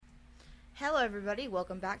Hello, everybody.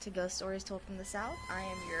 Welcome back to Ghost Stories Told from the South. I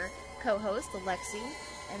am your co-host, Alexi,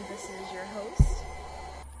 and this is your host,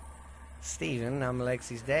 Steven. I'm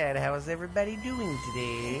Alexi's dad. How is everybody doing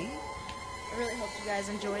today? I really hope you guys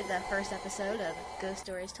enjoyed the first episode of Ghost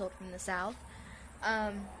Stories Told from the South.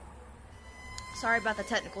 Sorry about the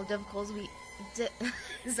technical difficulties.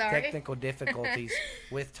 Sorry. Technical difficulties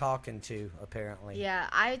with talking to, apparently. Yeah,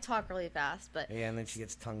 I talk really fast, but... Yeah, and then she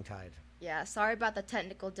gets tongue-tied. Yeah, sorry about the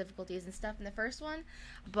technical difficulties and stuff in the first one,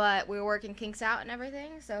 but we're working kinks out and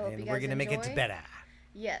everything, so hope you guys we're going to make it better.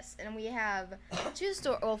 Yes, and we have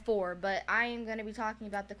four, but I am going to be talking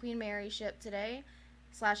about the Queen Mary ship today,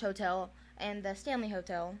 /hotel, and the Stanley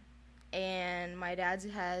Hotel. And my dad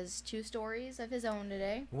has two stories of his own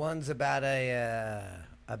today. One's about a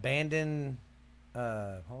abandoned,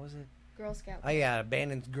 what was it? Girl Scout. Oh, yeah,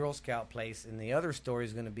 abandoned Girl Scout place, and the other story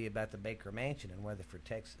is going to be about the Baker Mansion in Weatherford,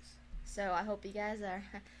 Texas. So I hope you guys are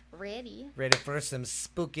ready. Ready for some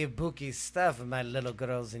spooky, booky stuff, my little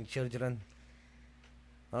girls and children.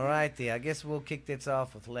 All righty, I guess we'll kick this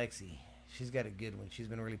off with Lexi. She's got a good one. She's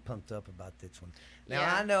been really pumped up about this one. Now,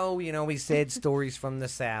 Yeah. I know, we said stories from the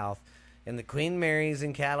South, and the Queen Mary's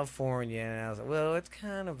in California, and I was like, well, it's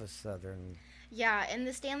kind of a southern... Yeah, and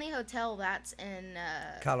the Stanley Hotel, that's in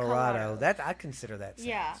Colorado. That I consider that South.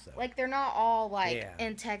 Yeah, So. like they're not all like Yeah.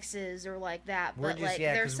 in Texas or like that, We're but just- like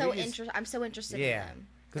yeah, they're 'cause so we just- interested. I'm so interested Yeah. in them.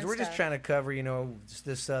 Because and we're just stuff. trying to cover, just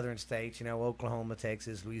the southern states, Oklahoma,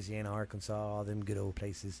 Texas, Louisiana, Arkansas, all them good old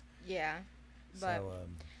places. Yeah, but So,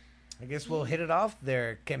 I guess we'll hit it off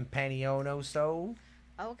there, Campaniano. So,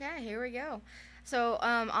 okay, here we go. So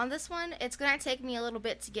on this one, it's gonna take me a little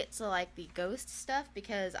bit to get to like the ghost stuff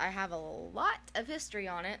because I have a lot of history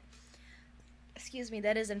on it. Excuse me,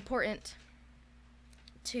 that is important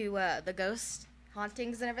to the ghost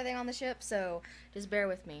hauntings and everything on the ship. So just bear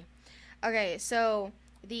with me. Okay, so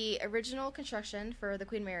the original construction for the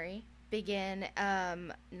Queen Mary began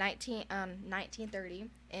 1930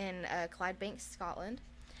 in Clydebank, Scotland,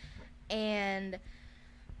 and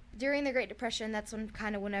during the Great Depression, that's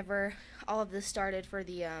whenever all of this started for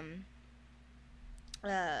the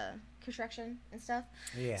construction and stuff.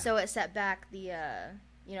 yeah. So it set back the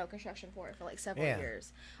construction for it for like several Yeah.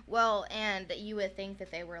 years. Well, and you would think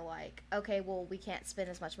that they were like, okay, well, we can't spend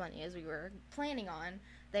as much money as we were planning on.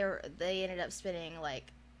 They ended up spending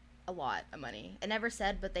like a lot of money. It never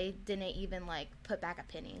said, but they didn't even like put back a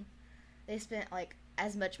penny. They spent like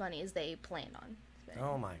as much money as they planned on spending.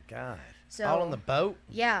 Oh, my God. So, all on the boat?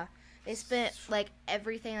 Yeah, they spent like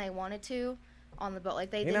everything they wanted to on the boat. Like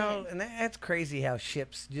they didn't. And that's crazy how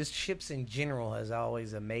ships in general has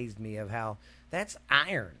always amazed me of how that's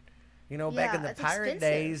iron. Back in the it's pirate expensive.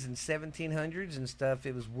 days in 1700s and stuff,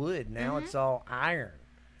 it was wood. Now it's all iron.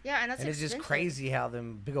 Yeah, and that's And it's just expensive. crazy how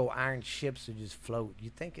them big old iron ships would just float.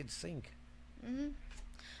 You'd think it'd sink.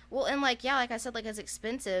 Well, and like I said, like it's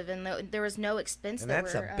expensive, and there was no expense. And that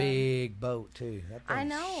that's were, a big boat, too. That I thing's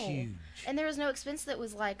know. huge. And there was no expense that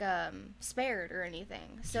was like spared or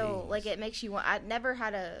anything. So Jeez. like it makes you want. I never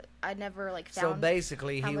like found. So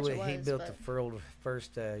basically, how he much it he was, built but- the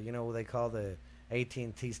first what they call the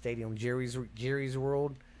AT&T Stadium, Jerry's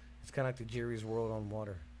World. It's kind of like the Jerry's World on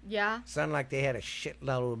water. Yeah. Sounded like they had a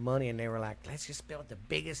shitload of money, and they were like, let's just build the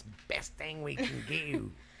biggest, best thing we can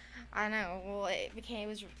do. I know. Well, it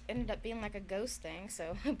ended up being like a ghost thing,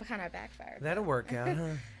 so it kind of backfired. That'll work out,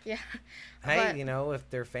 huh? Yeah. Hey, But- if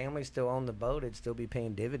their family's still on the boat, it'd still be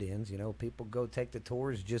paying dividends. People go take the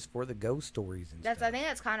tours just for the ghost stories and I stuff. think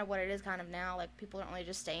that's kind of what it is kind of now. Like people don't really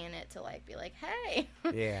just stay in it to like be like, hey.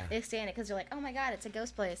 Yeah. They stay in it because they're like, oh my god, it's a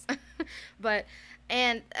ghost place.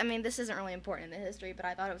 And I mean, this isn't really important in the history, but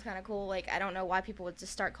I thought it was kind of cool. Like I don't know why people would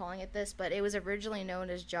just start calling it this, but it was originally known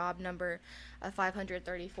as job number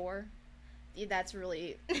 534. That's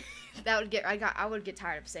really I would get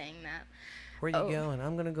tired of saying that. Where you going?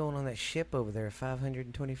 I'm going to go on that ship over there,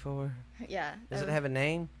 524. Yeah. Does it have a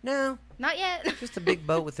name? No. Not yet. Just a big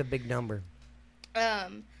boat with a big number.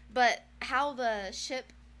 But how the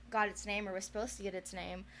ship got its name, or was supposed to get its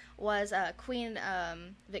name, was Queen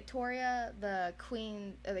Victoria, the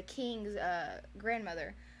king's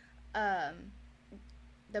grandmother.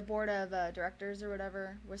 The board of directors or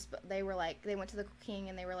whatever they went to the king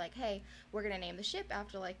and they were like, hey, we're gonna name the ship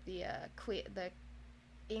after like the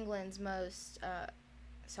England's most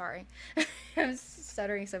sorry, I'm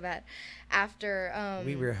stuttering so bad. After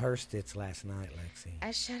We rehearsed it last night,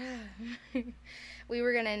 Lexi. shut up. We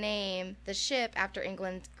were gonna name the ship after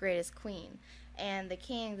England's greatest queen, and the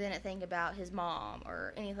king didn't think about his mom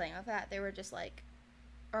or anything like that. They were just like,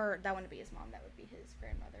 or that wouldn't be his mom, that would be his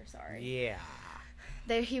grandmother. Sorry. Yeah.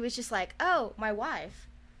 He was just like, oh, my wife.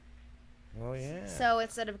 Oh, yeah. So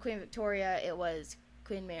instead of Queen Victoria, it was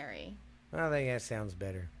Queen Mary. I think that sounds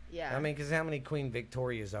better. Yeah. I mean, because how many Queen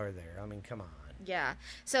Victorias are there? I mean, come on. Yeah.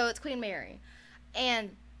 So it's Queen Mary.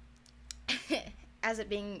 And as it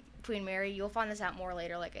being Queen Mary, you'll find this out more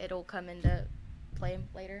later. Like, it'll come into play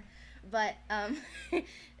later. But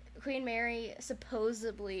Queen Mary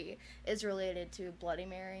supposedly is related to Bloody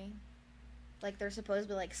Mary. Like, they're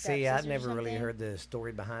supposedly, like, stepsisters. See, I'd never really heard the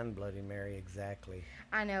story behind Bloody Mary exactly.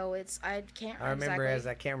 I know, I can't remember. I remember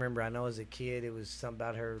exactly. I can't remember. I know as a kid, it was something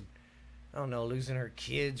about her, I don't know, losing her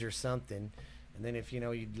kids or something. And then if,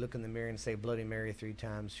 you look in the mirror and say Bloody Mary 3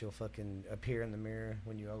 times, she'll fucking appear in the mirror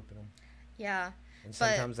when you open them. Yeah. And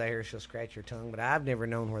sometimes I hear she'll scratch your tongue, but I've never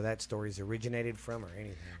known where that story's originated from or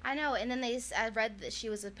anything. I know, and then I read that she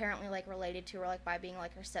was apparently, like, related to her, like, by being,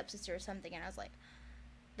 like, her stepsister or something, and I was like,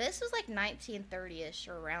 this was, like, 1930-ish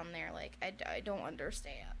or around there. Like, I don't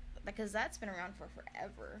understand. Because that's been around for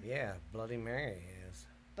forever. Yeah, Bloody Mary is.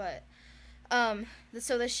 But,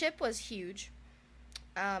 so the ship was huge,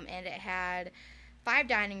 and it had 5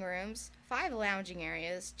 dining rooms, 5 lounging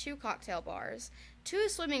areas, 2 cocktail bars, 2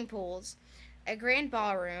 swimming pools, a grand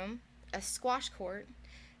ballroom, a squash court,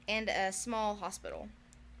 and a small hospital.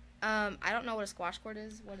 I don't know what a squash court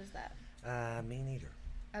is. What is that? Me neither.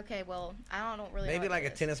 Okay, well, I don't really know Maybe what like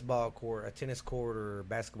it a is. tennis court or a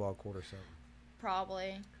basketball court or something.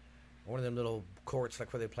 Probably. One of them little courts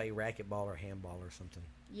like where they play racquetball or handball or something.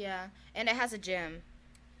 Yeah, and it has a gym.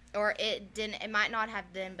 Or it didn't. It might not have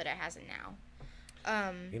then, but it has it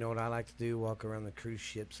now. You know what I like to do? Walk around the cruise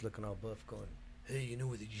ships looking all buff going, hey, you know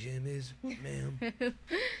where the gym is, ma'am?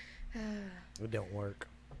 It don't work.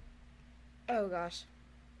 Oh, gosh.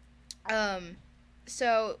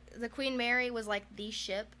 So the Queen Mary was like the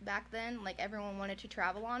ship back then. Like, everyone wanted to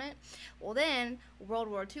travel on it. Well, then World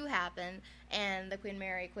War II happened, and the Queen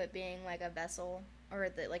Mary quit being like a vessel, or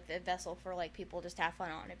the vessel for like people just to have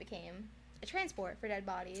fun on. It became a transport for dead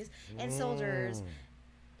bodies and soldiers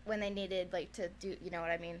when they needed like to do, you know what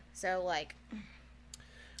I mean? So like,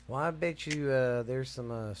 well, I bet you there's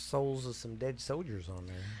some souls of some dead soldiers on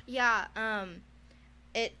there. yeah,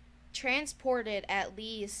 it transported at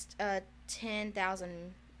least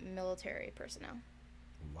 10,000 military personnel.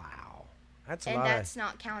 Wow, that's a And lot. that's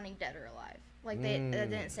not counting dead or alive. Like, they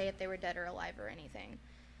didn't say if they were dead or alive or anything.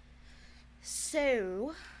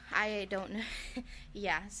 So, I don't know.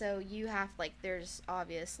 Yeah, so you have, like, there's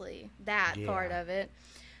obviously that part of it.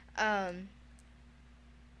 And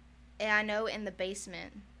I know in the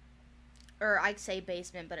basement, or I'd say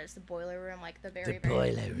basement, but it's the boiler room, like the very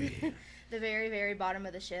the very, very bottom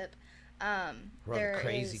of the ship. Where all the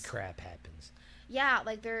crazy crap happens. Yeah,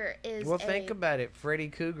 like there is. Well, think about it. Freddy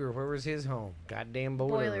Krueger, where was his home? Goddamn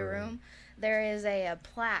boiler room. There is a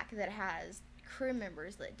plaque that has crew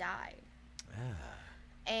members that died.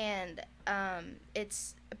 And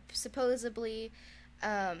it's supposedly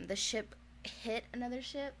the ship hit another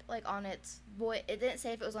ship, like on its voyage. It didn't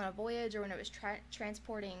say if it was on a voyage or when it was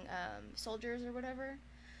transporting soldiers or whatever.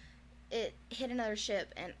 It hit another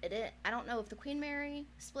ship, and it didn't. I don't know if the Queen Mary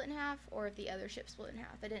split in half or if the other ship split in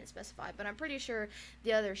half. It didn't specify, but I'm pretty sure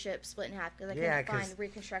the other ship split in half because I couldn't find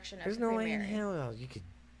reconstruction of the Queen Mary. There's no way in hell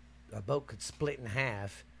a boat could split in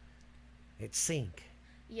half. It'd sink.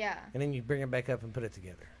 Yeah. And then you bring it back up and put it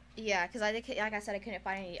together. Yeah, because like I said, I couldn't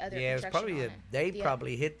find any other. Yeah, it was probably they Yeah.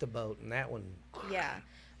 probably hit the boat, and that one. Yeah,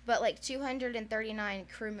 but like 239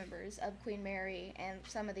 crew members of Queen Mary and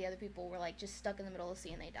some of the other people were like just stuck in the middle of the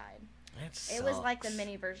sea and they died. That sucks. It was like the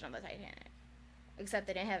mini version of the Titanic, except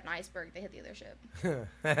they didn't have an iceberg. They hit the other ship.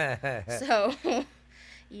 So,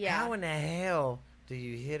 yeah. How in the hell do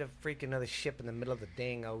you hit a freaking other ship in the middle of the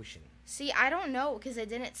dang ocean? See, I don't know because it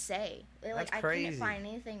didn't say. That's I crazy. couldn't find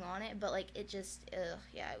anything on it, but like it just,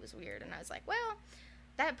 yeah, it was weird. And I was like, well,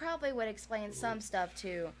 that probably would explain some stuff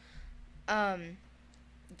too.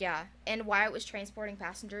 Yeah, and why it was transporting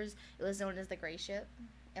passengers, it was known as the Gray Ship.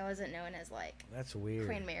 It wasn't known as like That's weird.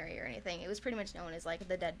 Queen Mary or anything. It was pretty much known as like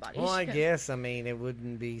the dead body. Well, I guess it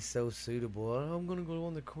wouldn't be so suitable. Oh, I'm gonna go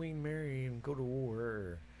on the Queen Mary and go to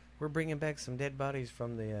war. We're bringing back some dead bodies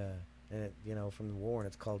from the from the war, and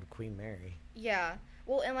it's called Queen Mary. Yeah.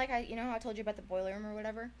 Well, and like how I told you about the boiler room or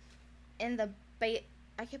whatever. In the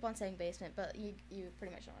I keep on saying basement, but you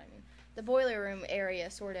pretty much know what I mean. The boiler room area,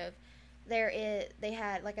 sort of. They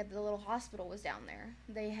had like the little hospital was down there.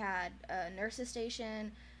 They had a nurses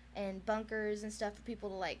station and bunkers and stuff for people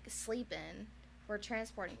to like sleep in for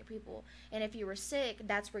transporting your people. And if you were sick,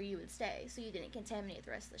 that's where you would stay, so you didn't contaminate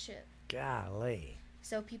the rest of the ship. Golly.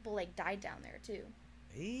 So people like died down there too.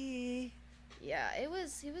 Yeah, it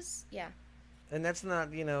was yeah. And that's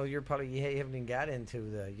not you haven't even got into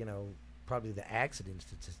the probably the accidents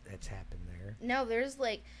that's happened there. No, there's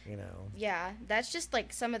like, You know, yeah, that's just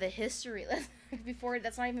like some of the history before.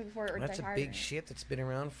 That's not even before it that's a retired. big ship that's been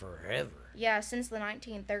around forever. Yeah, since the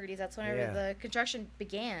 1930s. That's whenever Yeah. the construction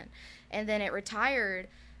began, and then it retired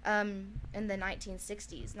in the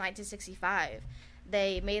 1960s, 1965.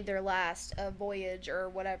 They made their last voyage or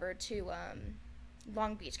whatever to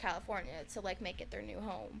Long Beach, California, to like make it their new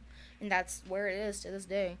home, and that's where it is to this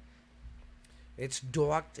day. It's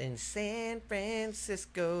docked in San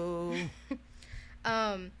Francisco.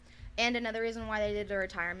 And another reason why they did the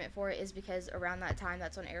retirement for it is because around that time,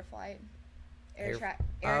 that's when air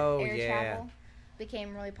travel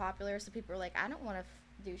became really popular. So people were like, I don't want to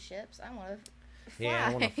do ships. I want to fly. Yeah,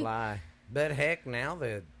 I want to fly. But heck, now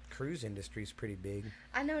the cruise industry's pretty big.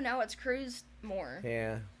 I know now it's cruise more.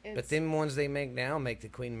 Yeah, but It's- them ones they make now make the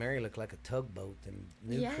Queen Mary look like a tugboat, and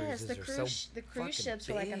new Yes, cruises the are cruise so the cruise fucking ships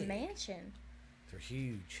are like a big. mansion. They're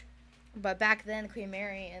huge. But back then, the Queen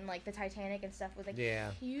Mary and like the Titanic and stuff was like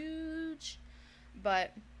Yeah. huge.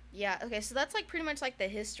 But yeah, okay, so that's like pretty much like the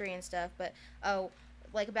history and stuff. But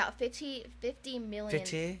like about 50 million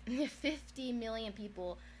 50 million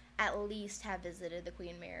people at least have visited the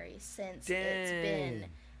Queen Mary since it's been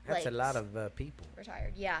That's like, a lot of people.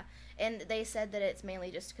 retired. Yeah, and they said that it's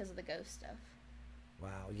mainly just because of the ghost stuff.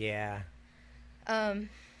 Wow. Yeah.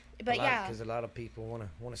 But yeah, because a lot of people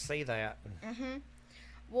want to see that.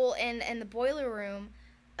 Well, in the boiler room,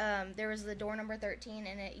 there was the door number 13,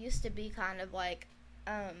 and it used to be kind of like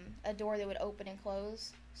a door that would open and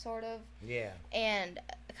close, sort of, Yeah. and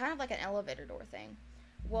kind of like an elevator door thing.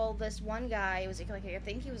 Well, this one guy, was like I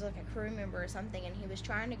think he was like a crew member or something, and he was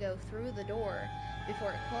trying to go through the door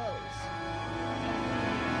before it closed.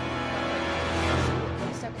 He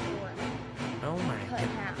was stuck in the door, Oh my cut god. in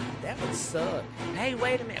half, That would suck. Hey,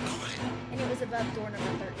 wait a minute. and it was above door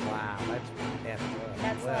number 13. Wow, that's rough.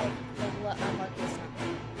 That's Well, like the unluckiest number.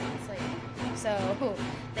 It's like, so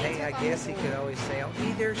they hey, took I off guess the he door. could always say, "I'll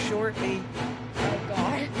be there shortly." Oh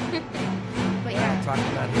God. But Well, yeah, talking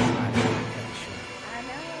about his life. I'm sure. I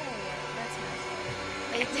know. That's nice.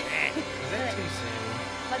 They Is that too soon?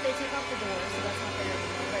 but they took off the door, so that's not there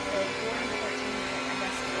anymore. But the door number 13, I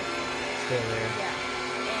guess, is open. Still there. Yeah.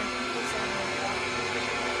 And people saying when they walk through the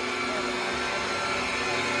door,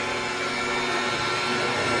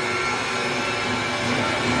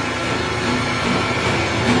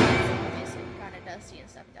 it's kind of dusty and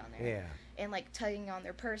stuff down there. Yeah. And like tugging on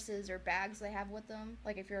their purses or bags they have with them,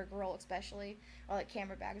 like if you're a girl especially, or like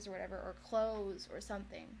camera bags or whatever, or clothes or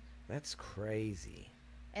something. That's crazy.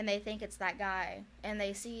 And they think it's that guy, and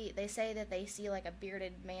they say that they see like a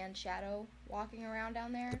bearded man shadow walking around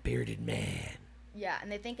down The there. bearded man. Yeah, and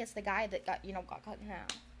they think it's the guy that got cut in half.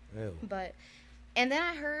 Oh. But and then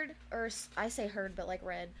I heard, or I say heard, but like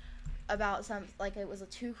read about some, like it was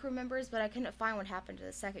 2 crew members, but I couldn't find what happened to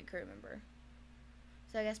the second crew member.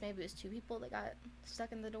 So I guess maybe it was 2 people that got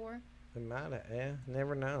stuck in the door. It might have. Yeah.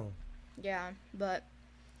 Never know. Yeah, but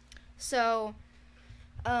so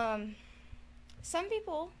some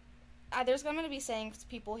people, there's going to be saying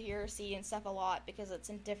people here see and stuff a lot because it's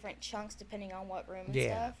in different chunks depending on what room and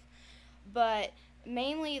Yeah. stuff. But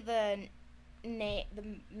mainly the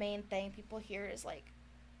main thing people hear is like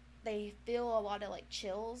they feel a lot of like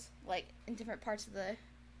chills like in different parts of the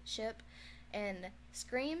ship and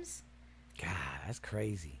screams God, that's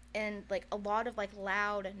crazy. and like a lot of like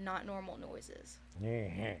loud not normal noises.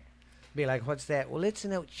 Yeah. Be like, what's that? Well, it's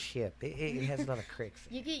an old ship. It has a lot of cricks.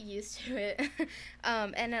 You get used to it.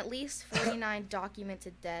 And at least 49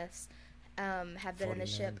 documented deaths have been in the 49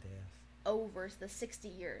 ship deaths. over the 60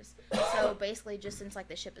 years. So basically just since like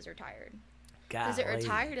the ship is retired. Because it Golly.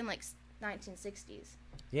 retired in like 1960s.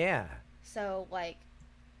 Yeah. So like,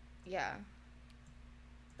 yeah.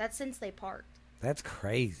 That's since they parked. That's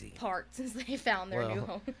crazy. Parked since they found their new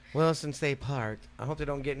home. Well, since they parked, I hope they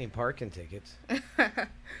don't get any parking tickets.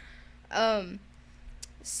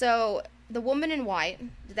 So the woman in white,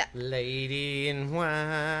 Lady in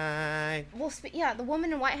white. the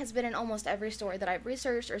woman in white has been in almost every story that I've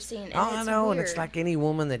researched or seen. And Oh, I it's know, weird. and it's like any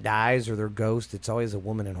woman that dies or their ghost, it's always a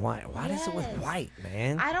woman in white. Why is it with Yes. white,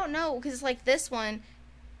 man? I don't know, because like this one,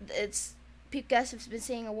 it's guests have been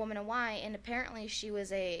seeing a woman in white, and apparently she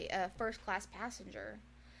was a first class passenger,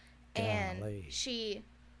 and Golly. she's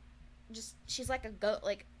like a goat,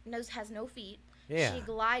 like has no feet. Yeah. She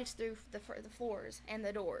glides through the floors and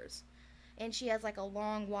the doors, and she has like a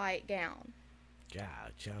long white gown.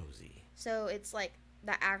 God, Josie. So it's like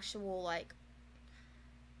the actual like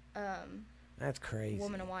That's crazy.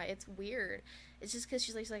 woman in white. It's weird. It's just because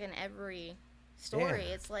she's like in every story.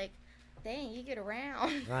 Yeah. It's like, dang, you get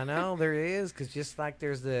around. I know there is, because just like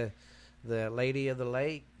there's the the lady of the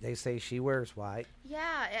lake, they say she wears white.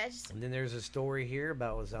 Yeah, I just And then there's a story here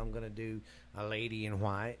about was I'm gonna do a lady in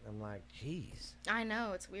white. I'm like, jeez. I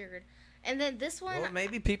know it's weird. And then this one, Well,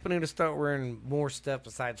 maybe people need to start wearing more stuff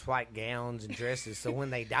besides white gowns and dresses, so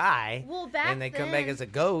when they die well, back and they come back then- as a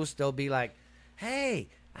ghost, they'll be like, "Hey,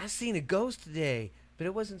 I seen a ghost today, but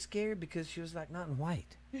it wasn't scared because she was like not in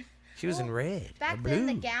white. She was Well, in red, back or then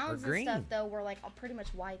blue, the gowns or green." and stuff though were like all pretty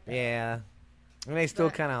much white. Though. Yeah, and they still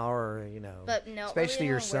But- kind of are, you know. But no, especially really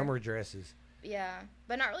your don't wear- summer dresses. Yeah,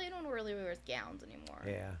 but not really. No one really wears gowns anymore.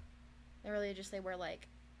 Yeah, They really just they wear like.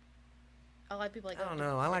 A lot of people like. I don't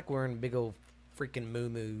know. I like wearing big old freaking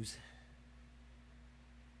moo-moos.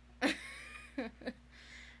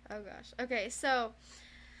 Oh gosh. Okay, so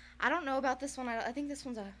I don't know about this one. I think this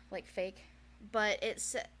one's a like fake, but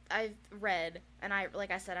it's I've read and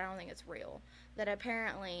like I said I don't think it's real. That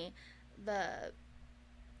apparently the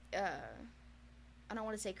I don't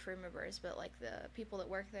want to say crew members, but like the people that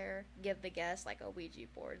work there give the guests like Ouija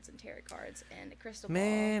boards and tarot cards and a crystal ball.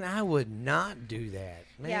 Man, I would not do that.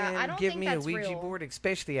 Man, Yeah, I don't give think me that's a Ouija real. board,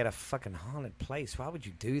 especially at a fucking haunted place. Why would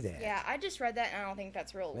you do that? Yeah, I just read that and I don't think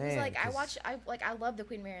that's real. 'Cause, Man, like 'cause- I love the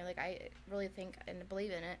Queen Mary. Like I really think and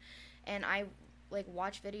believe in it, and I like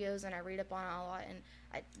watch videos and I read up on it a lot. And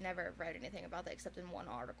I never read anything about that except in one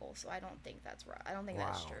article. So I don't think that's right. I don't think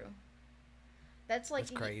that's Wow. true. That's like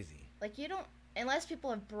That's crazy. Like you don't unless people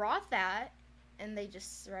have brought that and they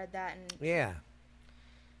just read that and Yeah.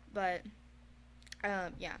 but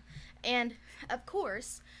yeah, and of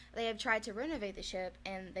course they have tried to renovate the ship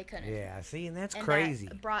and they couldn't. Yeah, see, and that's And crazy.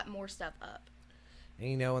 that brought more stuff up. And,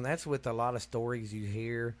 you know, and that's with a lot of stories you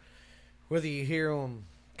hear, whether you hear them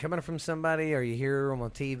coming from somebody or you hear them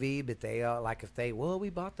on TV, but they are like if they, well, we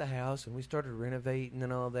bought the house and we started renovating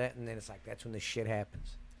and all that, and then it's like that's when the shit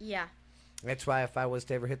happens. Yeah. That's why if I was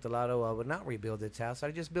to ever hit the lotto, I would not rebuild this house.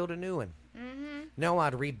 I'd just build a new one. Mm-hmm. No,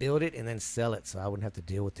 I'd rebuild it and then sell it so I wouldn't have to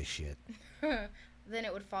deal with the shit. Then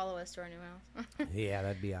it would follow us to our new house. Yeah,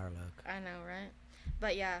 that'd be our luck. I know, right?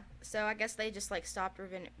 But yeah, so I guess they just like stopped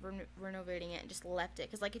renovating it and just left it.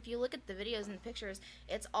 Because like if you look at the videos and the pictures,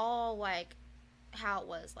 it's all like how it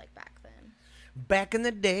was like back then. Back in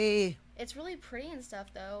the day. It's really pretty and stuff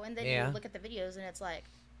though. And then Yeah. you look at the videos and it's like,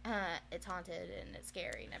 it's haunted and it's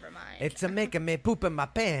scary. Never mind. It's a making me poop in my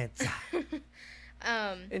pants.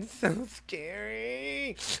 um, It's so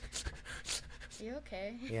scary. you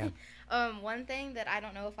okay? Yeah. One thing that I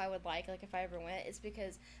don't know if I would like if I ever went, is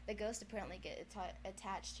because the ghosts apparently get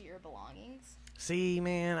attached to your belongings. See,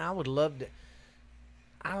 man, I would love to.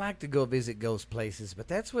 I like to go visit ghost places, but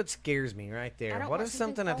that's what scares me right I there. don't What want if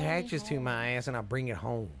something something following me attaches to home. my ass and I bring it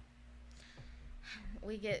home?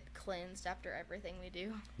 We get cleansed after everything we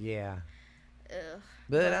do. Yeah. Ugh.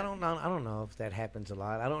 But I don't know. I don't know if that happens a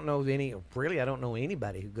lot. I don't know any. Really, I don't know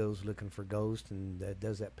anybody who goes looking for ghosts and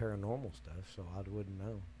does that paranormal stuff. So I wouldn't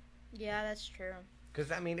know. Yeah, that's true.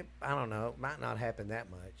 Because I mean, I don't know. It might not happen that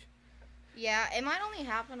much. Yeah, it might only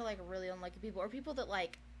happen to like really unlucky people or people that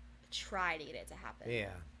like try to get it to happen. Yeah.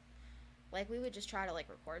 Like we would just try to like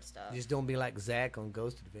record stuff. Just don't be like Zach on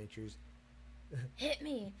Ghost Adventures. Hit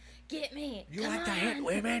me, get me. You come like to hit on.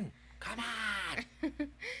 women? Come on.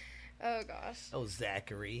 Oh gosh. Oh,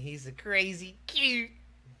 Zachary, he's a crazy cute.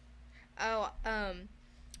 Oh,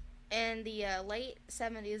 in the late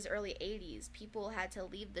 70s, early 80s, people had to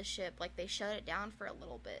leave the ship. Like, they shut it down for a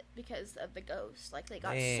little bit because of the ghosts. Like, they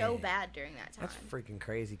got so Man. bad during that time. That's freaking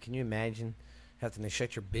crazy. Can you imagine having to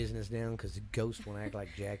shut your business down because the ghosts want to act like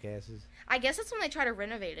jackasses? I guess that's when they try to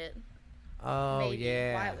renovate it. Oh, Maybe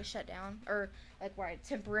yeah. why it was shut down. Or, like, why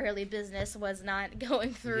temporarily business was not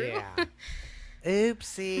going through. Yeah.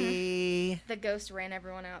 Oopsie. The ghost ran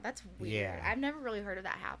everyone out. That's weird. Yeah. I've never really heard of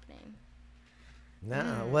that happening.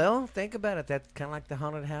 No. Well, think about it. That's kind of like the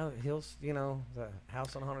haunted hills, you know, the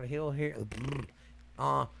house on haunted hill here.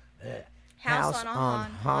 House House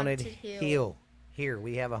on haunted hill. hill. Here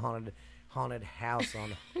we have a haunted house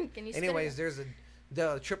on. Can you spit Anyways, it? there's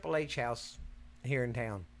the Triple H house here in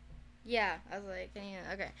town. Yeah, I was like, can you,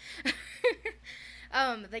 okay.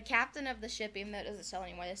 The captain of the ship, even though it doesn't sell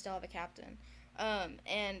anymore, they still have a captain.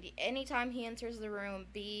 And anytime he enters the room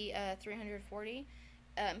B 340,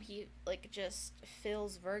 he like just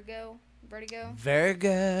feels vertigo.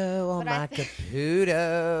 Virgo on But I my thi-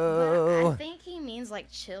 caputo. But I think he means like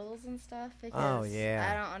chills and stuff. Because yeah.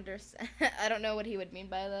 I don't understand. I don't know what he would mean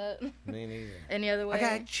by that. Me neither. Any other way?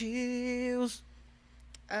 I got chills.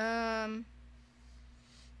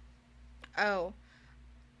 Oh.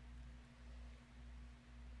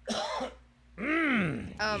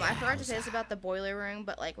 I forgot to say this about the boiler room,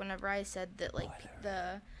 but like whenever I said that, like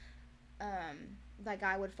that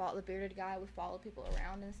guy would follow, the bearded guy would follow people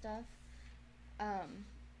around and stuff.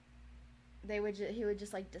 he would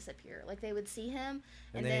just like disappear. Like they would see him,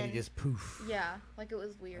 and then he just poof. Yeah, like it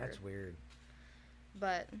was weird. That's weird.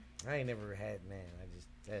 But I ain't never had, man. I just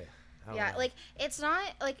I yeah, know. like it's not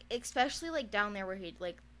like, especially like down there where he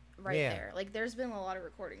like there. Like there's been a lot of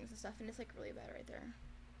recordings and stuff, and it's like really bad right there.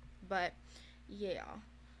 But yeah,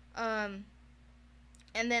 and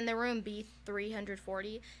then the room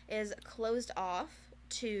B340 is closed off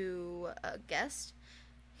to a guest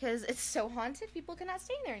because it's so haunted. People cannot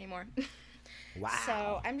stay in there anymore. Wow.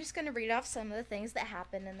 So I'm just gonna read off some of the things that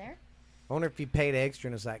happened in there. I wonder if he paid extra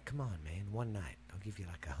and was like, "Come on, man, one night, I'll give you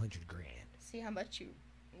like $100,000." See how much you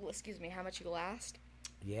last.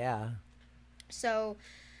 Yeah. So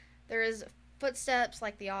there's footsteps,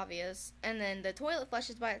 like the obvious, and then the toilet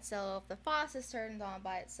flushes by itself. The faucet turns on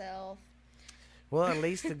by itself. Well, at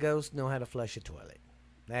least the ghosts know how to flush a toilet.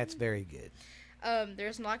 That's very good.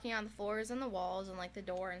 There's knocking on the floors and the walls and like the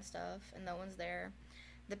door and stuff, and no one's there.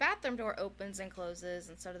 The bathroom door opens and closes,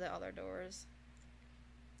 and so do the other doors.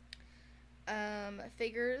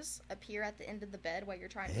 Figures appear at the end of the bed while you're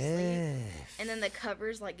trying to sleep, and then the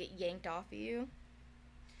covers like get yanked off of you,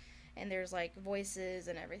 and there's like voices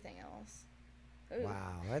and everything else. Ooh.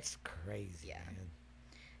 Wow, that's crazy. Yeah. Man.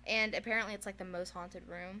 And apparently it's like the most haunted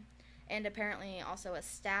room, and apparently also a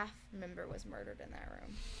staff member was murdered in that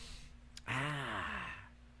room.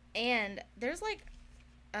 And there's like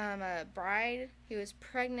a bride who was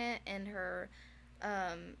pregnant, and her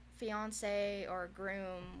fiance or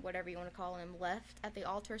groom, whatever you want to call him, left at the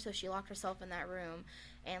altar, so she locked herself in that room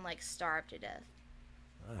and like starved to death.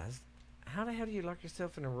 How the hell do you lock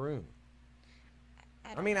yourself in a room?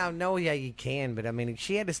 I mean, I know, yeah, you can, but I mean,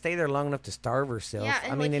 she had to stay there long enough to starve herself. Yeah,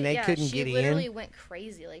 and they couldn't get in. She literally went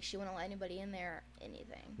crazy. Like, she wouldn't let anybody in there or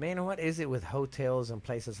anything. Man, what is it with hotels and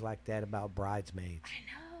places like that about bridesmaids? I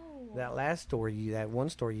know. That one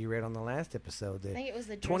story you read on the last episode. I think it was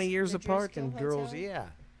the 20 years apart and girls, Hotel.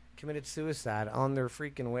 committed suicide on their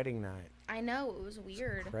freaking wedding night. I know, it was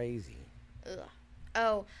weird. Crazy. Ugh.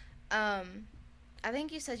 Oh, I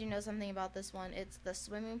think you said you know something about this one. It's the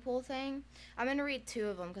swimming pool thing. I'm going to read two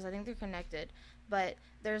of them because I think they're connected. But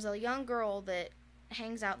there's a young girl that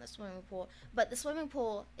hangs out in the swimming pool. But the swimming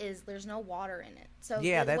pool there's no water in it. So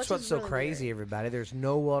yeah, that's what's so really crazy, weird. Everybody. There's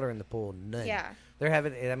no water in the pool. None. Yeah.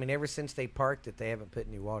 Ever since they parked it, they haven't put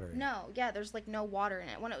any water in it. No, yeah, there's like no water in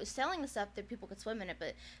it. When it was selling the stuff, that people could swim in it,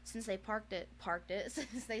 but since they parked it,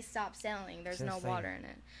 since they stopped selling, there's no water in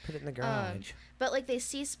it. Put it in the garage. But like they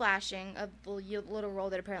see splashing of the little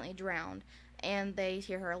girl that apparently drowned, and they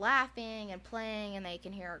hear her laughing and playing, and they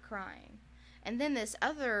can hear her crying. And then this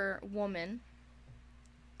other woman,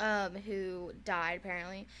 who died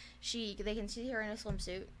apparently, they can see her in a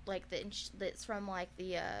swimsuit that's from like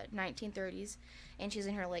the 1930s, and she's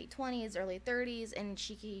in her late 20s, early 30s, and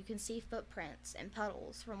you can see footprints and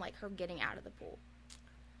puddles from like her getting out of the pool.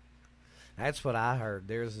 That's what I heard.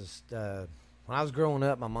 There's this when I was growing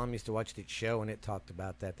up, my mom used to watch that show, and it talked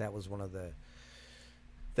about that. That was one of the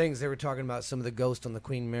things they were talking about, some of the ghosts on the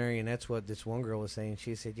Queen Mary, and that's what this one girl was saying.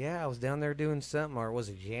 She said, "Yeah, I was down there doing something, or was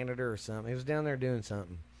a janitor or something. He was down there doing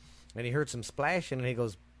something, and he heard some splashing, and he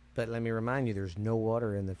goes, 'But let me remind you, there's no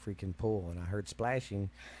water in the freaking pool.' And I heard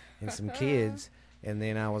splashing and some kids." And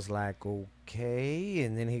then I was like, okay.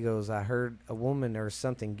 And then he goes, "I heard a woman or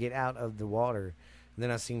something get out of the water." And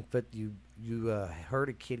then I seen you heard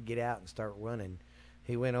a kid get out and start running.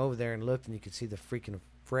 He went over there and looked, and you could see the freaking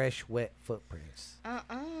fresh, wet footprints.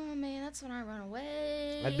 Man, that's when I run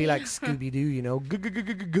away. I'd be like Scooby-Doo, you know,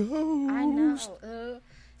 go. I know.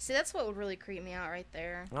 See, that's what would really creep me out right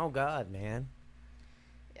there. Oh, God, man.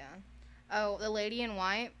 Yeah. Oh, the lady in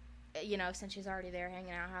white, you know, since she's already there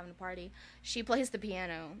hanging out, having a party, she plays the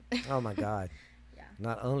piano. Oh, my God. Yeah.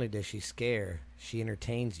 Not only does she scare, she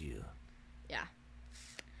entertains you. Yeah.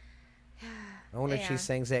 I wonder if she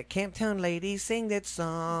sings that Camptown Lady, sing that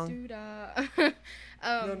song.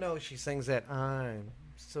 No, she sings that I'm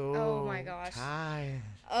so oh my gosh. tired.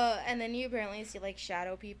 And then you apparently see like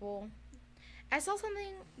shadow people. I saw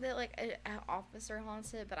something that like an officer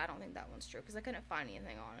haunts it, but I don't think that one's true because I couldn't find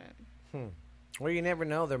anything on it. Well, you never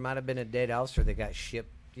know. There might have been a dead officer that got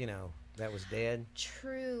shipped, you know, that was dead.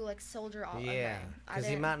 True, like soldier officer. Yeah, because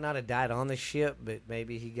he might not have died on the ship, but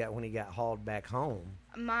maybe when he got hauled back home.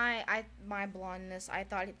 My blondness, I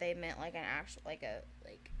thought they meant like an actual like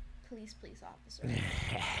police officer.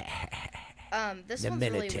 This one's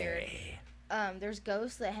military. Really weird. There's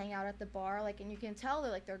ghosts that hang out at the bar, like, and you can tell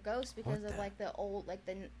they're ghosts because of like the old, like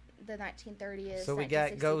the 1930s. So we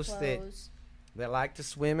got ghosts clothes. that like to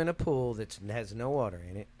swim in a pool that has no water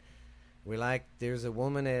in it. There's a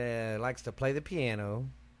woman that likes to play the piano.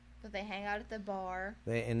 But they hang out at the bar.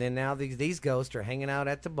 And then now these ghosts are hanging out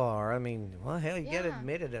at the bar. I mean, well, hell, you gotta Yeah.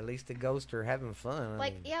 admit it. At least the ghosts are having fun. I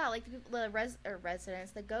Like, mean, yeah, like the people,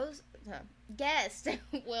 residents, the ghost, guests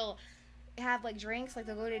will have like drinks. Like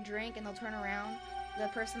they'll go to drink and they'll turn around. The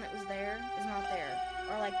person that was there is not there,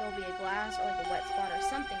 or like there'll be a glass or like a wet spot or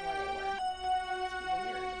something where they were. It's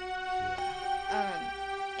weird.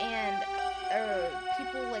 And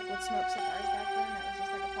people like would smoke cigars back then. That was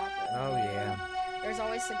just like a popular. Oh, thing. yeah. There's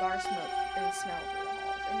always cigar smoke and smell through the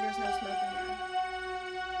halls, and there's no smoke in there.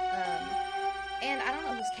 And I don't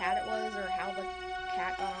know whose cat it was or how the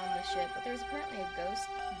cat got on the ship, but there's apparently a ghost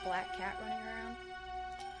black cat running around.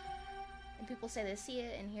 And people say they see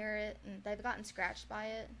it and hear it, and they've gotten scratched by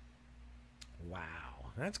it.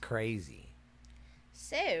 Wow, that's crazy.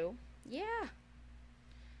 So, yeah.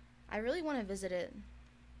 I really want to visit it,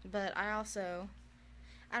 but I don't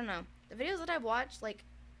know. The videos that I've watched, like,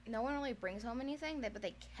 no one really brings home anything, but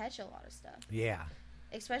they catch a lot of stuff. Yeah.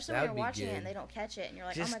 Especially That when would you're be watching it good. and they don't catch it, and you're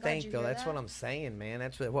like, Just oh my god, think, did you though, hear that's that? what I'm saying, man.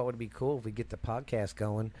 That's what would be cool if we get the podcast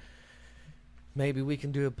going. Maybe we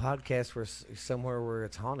can do a podcast somewhere where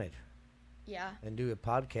it's haunted. Yeah. And do a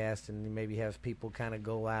podcast and maybe have people kind of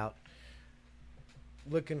go out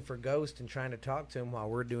looking for ghosts and trying to talk to them while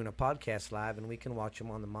we're doing a podcast live, and we can watch them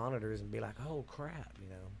on the monitors and be like, oh crap, you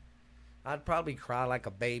know. I'd probably cry like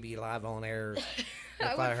a baby live on air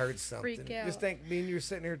if I heard something. freak out. Just think me and you're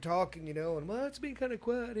sitting here talking, you know, and well, it's been kind of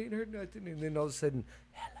quiet, I ain't heard nothing, and then all of a sudden,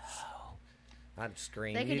 hello. I'd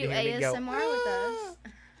scream. They could You'd do hear me go, ASMR with "Ah!"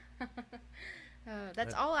 us.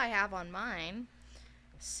 That's all I have on mine.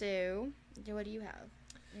 So, what do you have?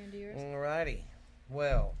 You gonna do yours? Alrighty.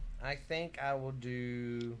 Well, I think I will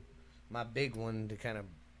do my big one to kind of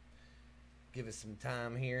give us some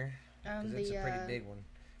time here. Because it's a pretty big one.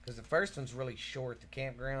 Because the first one's really short, the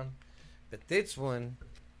campground. But this one,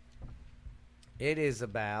 it is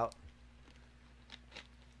about...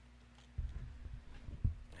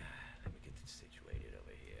 Let me get this situated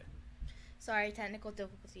over here. Sorry, technical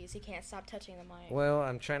difficulties. He can't stop touching the mic. Well,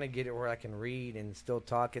 I'm trying to get it where I can read and still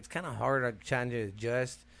talk. It's kind of hard. I'm trying to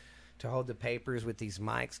adjust to hold the papers with these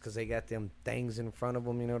mics because they got them things in front of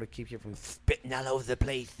them, you know, to keep you from spitting all over the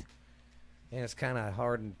place. And it's kind of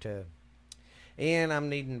hard to... And I'm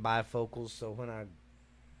needing bifocals, so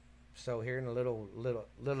here in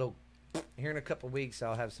a couple of weeks,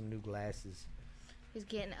 I'll have some new glasses. He's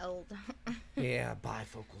getting old. Yeah,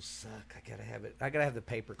 bifocals suck. I gotta have the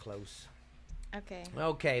paper close. Okay.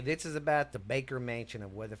 Okay, this is about the Baker Mansion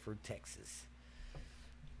of Weatherford, Texas.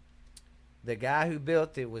 The guy who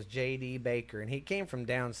built it was J.D. Baker, and he came from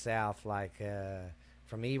down south, like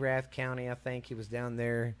from Erath County, I think. He was down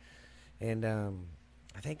there, and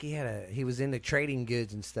I think he was into trading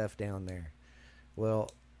goods and stuff down there. Well,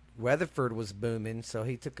 Weatherford was booming, so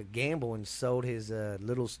he took a gamble and sold his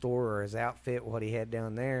little store or his outfit, what he had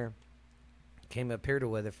down there. Came up here to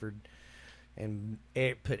Weatherford and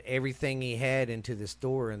put everything he had into the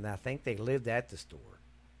store, and I think they lived at the store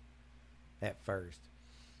at first.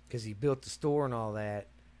 Because he built the store and all that,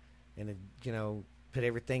 and it, you know, put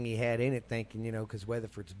everything he had in it, thinking, you know, because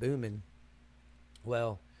Weatherford's booming.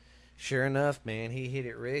 Well, sure enough, man, he hit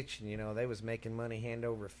it rich, and you know they was making money hand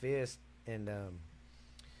over fist, and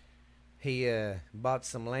he bought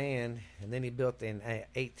some land, and then he built in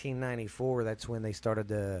 1894. That's when they started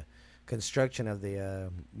the construction of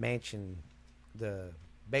the mansion, the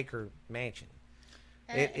Baker Mansion.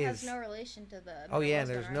 And it has no relation to the... Oh, yeah, Mineral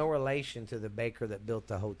there's Wells, no right? relation to the baker that built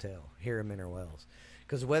the hotel here in Mineral Wells.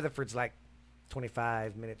 Because Weatherford's like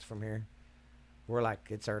 25 minutes from here. We're like,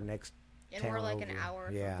 it's our next And town we're like an over. hour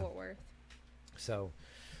Yeah. from Fort Worth. So,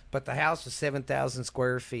 but the house was 7,000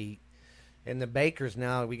 square feet. And the Bakers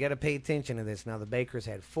now, we got to pay attention to this. Now, the Bakers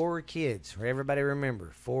had 4 kids. Everybody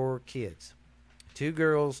remember, 4 kids. 2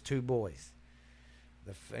 girls, 2 boys.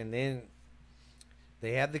 And then...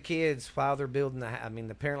 they have the kids while they're building the house. I mean,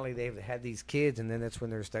 apparently they've had these kids, and then that's when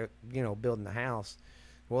they're building the house.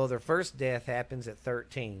 Well, their first death happens at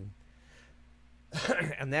 13,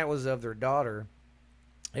 and that was of their daughter.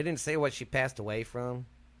 They didn't say what she passed away from,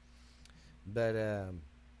 but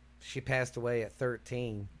she passed away at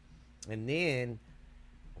 13. And then,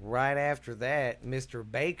 right after that, Mr.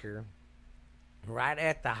 Baker, right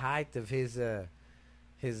at the height of his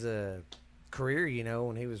career, you know,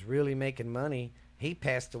 when he was really making money, he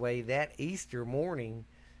passed away that Easter morning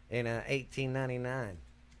in 1899,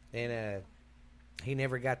 and he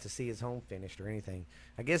never got to see his home finished or anything.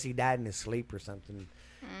 I guess he died in his sleep or something,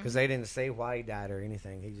 because they didn't say why he died or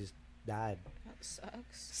anything. He just died. That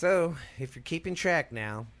sucks. So, if you're keeping track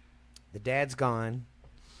now, the dad's gone,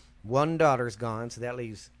 1 daughter's gone, so that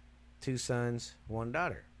leaves 2 sons, 1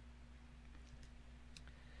 daughter.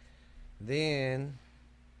 Then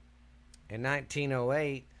in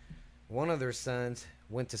 1908, one of their sons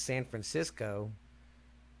went to San Francisco.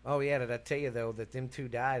 Oh yeah, did I tell you though that them two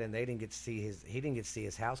died and they didn't get to see his he didn't get to see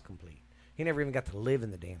his house complete. He never even got to live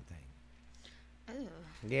in the damn thing. Oh.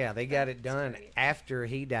 Yeah, they got it done great. after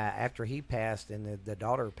he died, after he passed and the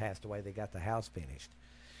daughter passed away. They got the house finished.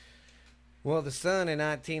 Well, the son in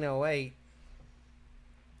 1908,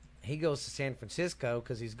 he goes to San Francisco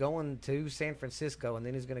because he's going to San Francisco and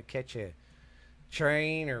then he's going to catch a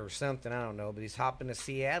train or something. I don't know, but he's hopping to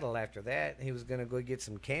Seattle after that. He was going to go get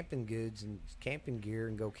some camping goods and camping gear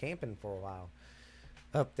and go camping for a while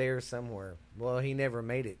up there somewhere. Well, he never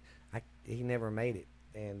made it. He never made it.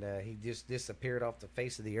 And he just disappeared off the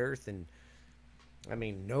face of the earth. And, I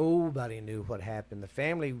mean, nobody knew what happened. The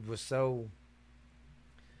family was so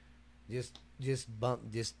just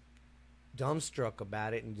dumbstruck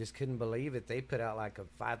about it and just couldn't believe it. They put out like a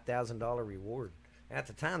 $5,000 reward. At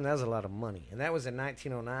the time, that was a lot of money. And that was in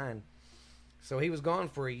 1909. So he was gone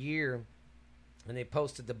for a year. And they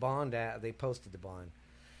posted the bond out. They posted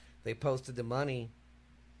the money.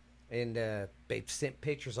 And they sent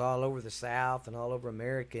pictures all over the South and all over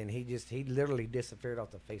America, and he literally disappeared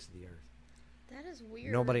off the face of the earth. That is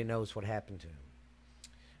weird. Nobody knows what happened to him.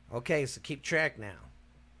 Okay, so keep track now.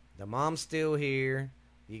 The mom's still here.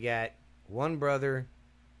 You got one brother,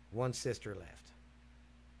 one sister left.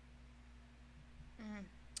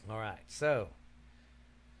 All right, so.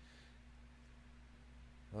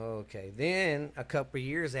 Okay, then a couple of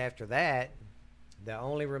years after that, the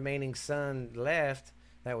only remaining son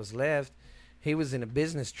that was left, he was in a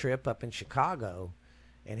business trip up in Chicago,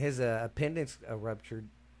 and his appendix ruptured,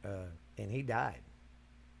 and he died.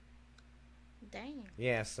 Dang.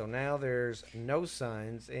 Yeah, so now there's no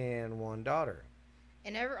sons and one daughter.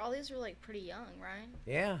 And all these were like pretty young, right?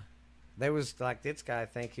 Yeah. There was like this guy, I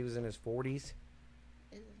think he was in his 40s,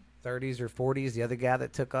 Ew. 30s or 40s. The other guy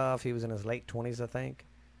that took off, he was in his late 20s, I think.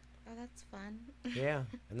 Oh, that's fun. Yeah.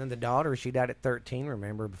 And then the daughter, she died at 13,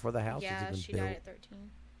 remember, before the house was even she built. died at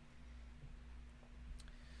 13.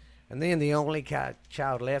 And then the only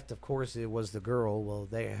child left, of course, it was the girl. Well,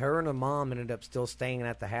 her and her mom ended up still staying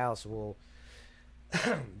at the house. Well,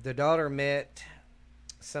 the daughter met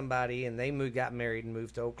somebody, and they got married and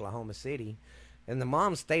moved to Oklahoma City. And the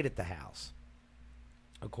mom stayed at the house,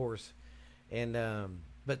 of course. And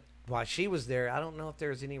but while she was there, I don't know if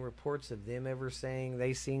there's any reports of them ever saying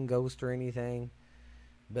they seen ghosts or anything.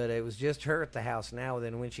 But it was just her at the house now.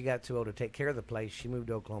 Then when she got too old to take care of the place, she moved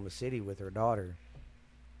to Oklahoma City with her daughter.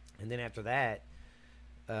 And then after that,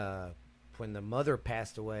 when the mother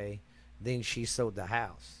passed away, then she sold the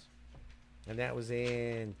house. And that was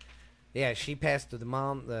she passed to the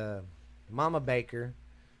Mama Baker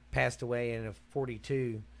passed away in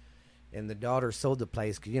 42, and the daughter sold the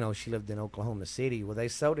place because, she lived in Oklahoma City. Well, they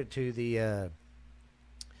sold it to the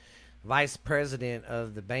vice president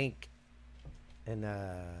of the bank in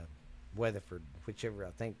Weatherford,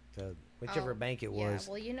 whichever bank it was.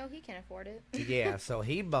 Yeah, well, he can afford it. Yeah, so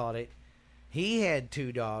he bought it. He had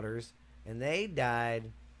two daughters, and they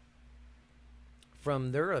died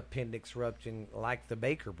from their appendix rupturing like the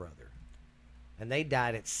Baker brother. And they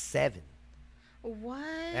died at 7. What?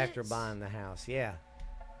 After buying the house, yeah.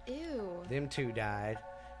 Ew. Them two died,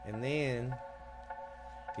 and then...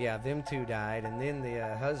 Yeah, them two died, and then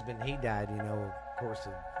the husband, he died, of course.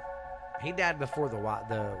 He died before the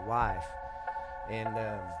wife. And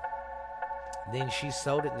then she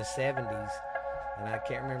sold it in the 70s, and I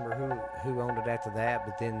can't remember who owned it after that,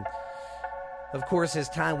 but then... Of course, as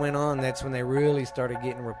time went on, that's when they really started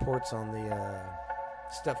getting reports on the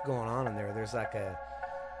stuff going on in there. There's like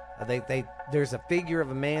there's a figure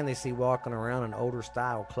of a man they see walking around in older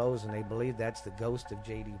style clothes, and they believe that's the ghost of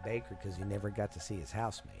J.D. Baker because he never got to see his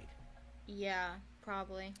house made. Yeah,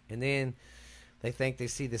 probably. And then they think they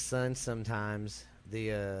see the son sometimes.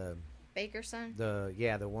 The Baker son. The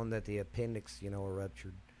one that the appendix are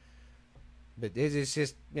ruptured. But it's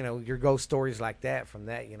just, your ghost stories like that from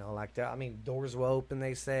that, like that. I mean, doors will open,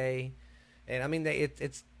 they say. And, I mean,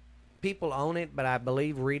 it's people own it, but I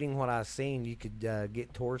believe reading what I've seen, you could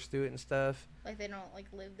get tours through it and stuff. Like they don't,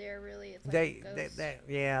 live there, really? It's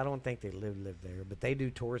like I don't think they live there, but they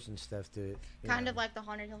do tours and stuff through it. Kind of like the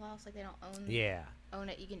Haunted Hill House, like they don't own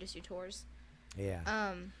it. You can just do tours.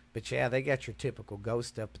 Yeah. But yeah, they got your typical ghost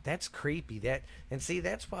stuff, but that's creepy.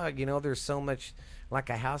 That's why, there's so much, like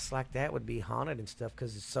a house like that would be haunted and stuff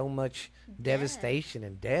because there's so much devastation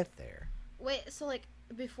and death there. Wait, so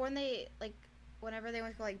before they whenever they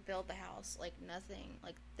went to build the house, nothing,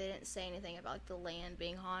 they didn't say anything about the land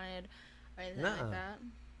being haunted or anything like that.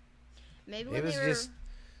 Maybe when it was just,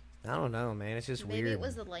 I don't know, man. It's just weird. Maybe it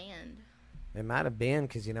was the land. It might have been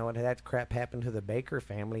because you know what, that crap happened to the Baker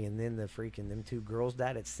family, and then them 2 girls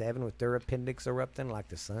died at 7 with their appendix erupting like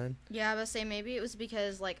the sun. Yeah, I was saying maybe it was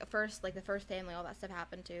because like first, like the first family, all that stuff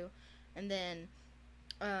happened to, and then,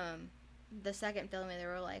 the second family, they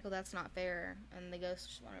were like, "Well, that's not fair," and the ghost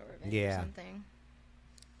just wanted revenge or something.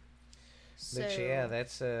 So, But yeah,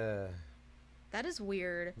 that's that is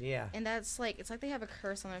weird. yeah. And that's like, it's like they have a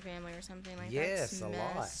curse on their family or something. Like, Yes, that's a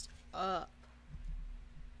lot. messed up.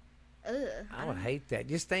 Ugh. I would hate that.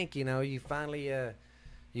 Just think, you finally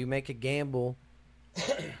you make a gamble,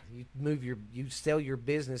 you sell your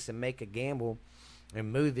business and make a gamble,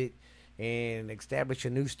 and move it, and establish a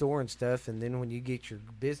new store and stuff. And then when you get your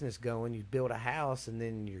business going, you build a house, and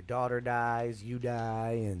then your daughter dies, you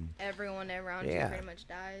die, and everyone around you pretty much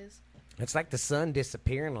dies. it's like the sun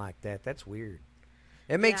disappearing like that. That's weird.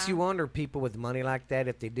 It makes you wonder, people with money like that,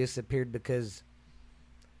 if they disappeared because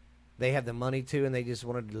they have the money to and they just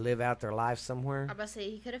wanted to live out their life somewhere. I'm about to say,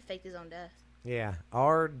 he could have faked his own death. Yeah.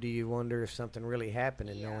 Or do you wonder if something really happened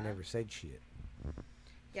and no one ever said shit?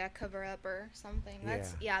 Yeah, cover up or something.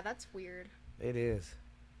 That's that's weird. It is.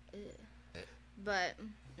 But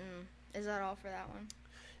is that all for that one?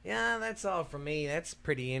 Yeah, that's all for me. That's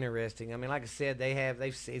pretty interesting. I mean, like I said,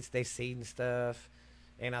 they've seen stuff,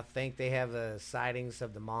 and I think they have sightings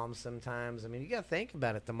of the mom sometimes. I mean, you got to think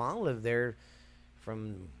about it. The mom lived there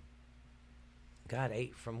from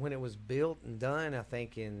from when it was built and done. I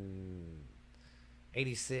think in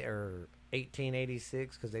 86 or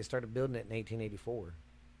 1886, because they started building it in 1884.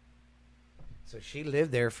 So she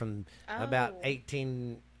lived there from about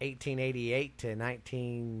 1888 to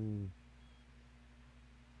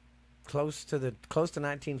close to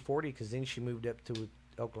 1940, because then she moved up to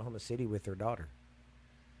Oklahoma City with her daughter.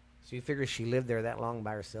 So you figure she lived there that long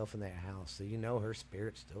by herself in that house, so her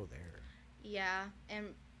spirit's still there. Yeah,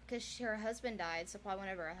 and because her husband died, so probably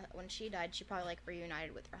when she died, she probably like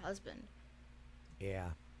reunited with her husband.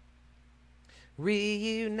 Yeah.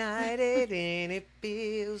 Reunited and it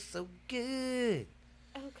feels so good.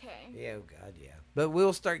 Okay. Yeah, oh God, yeah. But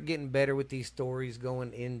we'll start getting better with these stories,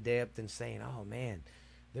 going in depth and saying, oh man,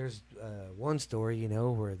 there's one story,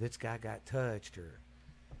 where this guy got touched, or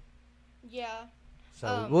yeah.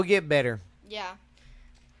 So we'll get better. Yeah.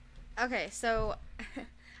 Okay, so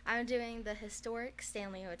I'm doing the historic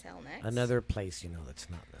Stanley Hotel next. Another place, that's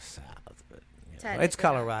not in the South, but it's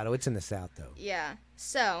Colorado. It's in the South, though. Yeah.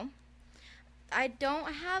 So I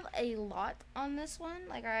don't have a lot on this one.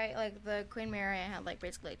 Like the Queen Mary, I had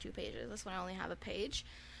basically 2 pages. This one I only have a page.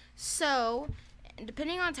 So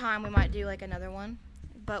depending on time, we might do another one,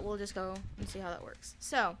 but we'll just go and see how that works.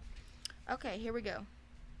 So, okay, here we go.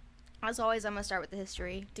 As always, I'm gonna start with the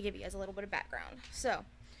history to give you guys a little bit of background. So,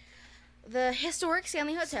 the historic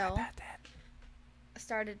Stanley Hotel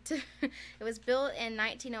it was built in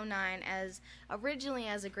 1909 originally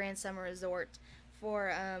as a grand summer resort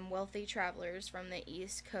for wealthy travelers from the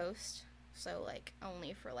East Coast. So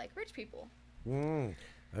only for rich people. It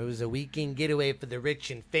was a weekend getaway for the rich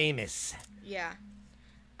and famous. Yeah.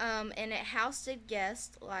 And it housed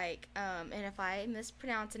guests and if I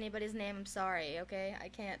mispronounce anybody's name, I'm sorry, okay? I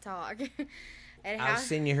can't talk. I'll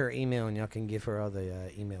send you her email and y'all can give her all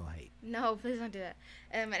the email hate. No, please don't do that.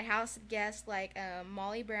 It housed guests like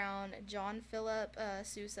Molly Brown, John Philip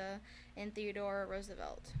Sousa, and Theodore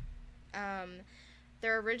Roosevelt.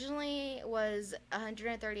 There originally was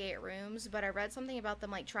 138 rooms, but I read something about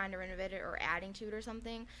them trying to renovate it or adding to it or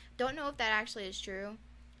something. Don't know if that actually is true.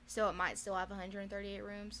 So it might still have 138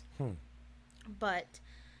 rooms. But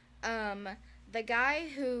the guy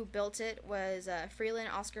who built it was Freeland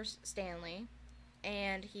Oscar Stanley,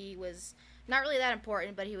 and he was not really that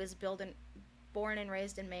important, but he was born and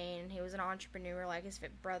raised in Maine. He was an entrepreneur like his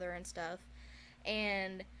brother and stuff.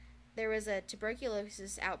 And there was a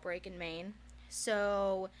tuberculosis outbreak in Maine.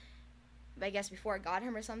 So I guess before it got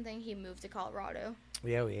him or something, he moved to Colorado.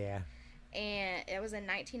 Oh, yeah. And it was in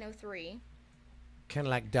 1903. Kind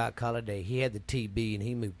of like Doc Holliday. He had the TB and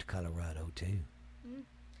he moved to Colorado, too.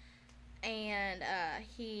 And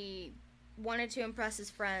he wanted to impress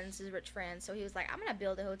his rich friends, so he was like, I'm going to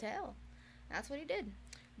build a hotel. That's what he did.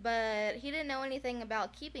 But he didn't know anything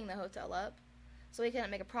about keeping the hotel up, so he couldn't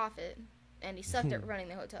make a profit, and he sucked at running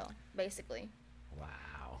the hotel, basically.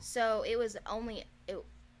 Wow. So it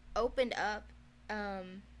opened up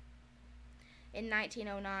in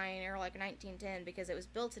 1909 or 1910 because it was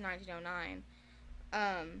built in 1909.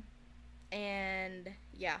 And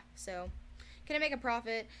yeah, so couldn't make a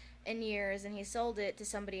profit in years, and he sold it to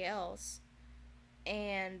somebody else.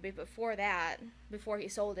 And before he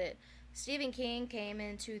sold it, Stephen King came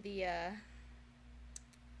into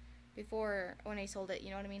when he sold it, you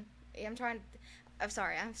know what I mean? I'm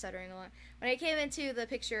sorry, I'm stuttering a lot. When I came into the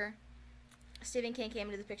picture, Stephen King came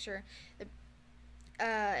into the picture.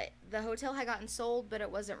 The hotel had gotten sold, but it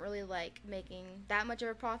wasn't really like making that much of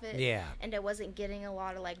a profit. Yeah. And it wasn't getting a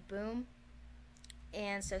lot of like boom.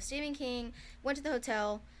 And so Stephen King went to the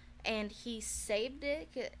hotel and he saved it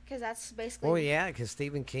because that's basically. Well, yeah, because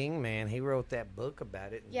Stephen King, man, he wrote that book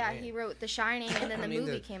about it. Yeah, man. he wrote The Shining, and then the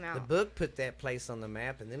movie came out. The book put that place on the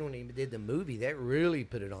map, and then when he did the movie, that really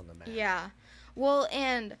put it on the map. Yeah. Well,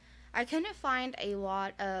 and I couldn't find a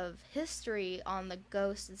lot of history on the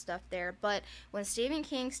ghosts and stuff there, but when Stephen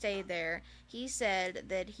King stayed there, he said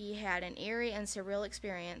that he had an eerie and surreal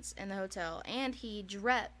experience in the hotel, and he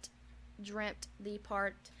dreamt the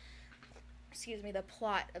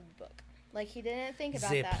plot of the book. Like, he didn't think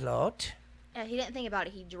about The that. plot? Yeah, he didn't think about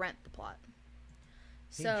it. He dreamt the plot.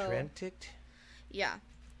 He dreamt it? Yeah.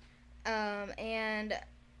 And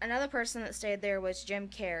another person that stayed there was Jim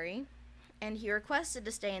Carrey, and he requested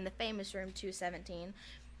to stay in the famous room 217,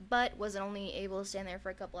 but was only able to stay in there for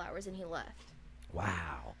a couple hours, and he left.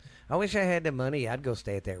 Wow. I wish I had the money. I'd go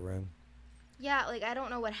stay at that room. Yeah, like, I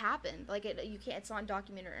don't know what happened. Like, you can't. It's not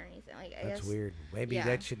documented or anything. Like, I That's guess, weird. Maybe yeah.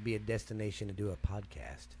 that should be a destination to do a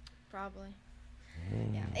podcast. Probably.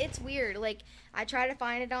 Yeah, it's weird. Like, I try to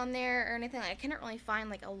find it on there or anything. Like, I couldn't really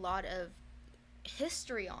find like a lot of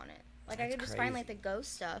history on it. Like, I That's could just find like crazy. the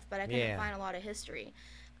ghost stuff, but I couldn't Yeah. find a lot of history.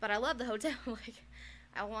 But I love the hotel. Like,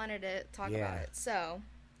 I wanted to talk about Yeah. it. So,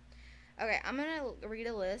 okay, I'm gonna read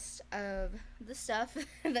a list of the stuff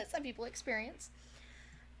that some people experience.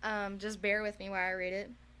 Just bear with me while I read it.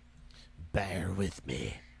 Bear with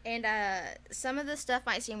me. And some of the stuff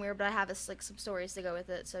might seem weird, but I have like some stories to go with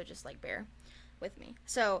it, so just like bear with me.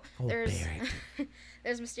 So there's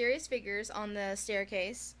there's mysterious figures on the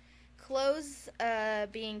staircase, clothes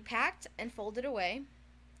being packed and folded away.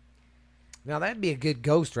 Now, that'd be a good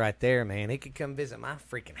ghost right there, man. He could come visit my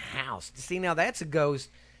freaking house. See, now that's a ghost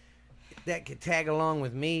that could tag along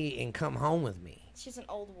with me and come home with me. She's an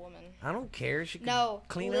old woman. I don't care. She can No,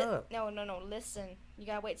 clean up. No, listen. You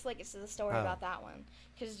gotta wait till I get to the story about that one,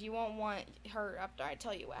 because you won't want her after I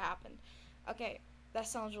tell you what happened. Okay, that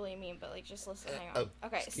sounds really mean, but like, just listen. Hang on.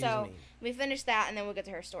 Okay, so we finish that, and then we'll get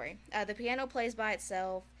to her story. The piano plays by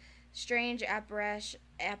itself. Strange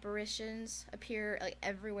apparitions appear like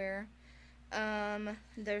everywhere.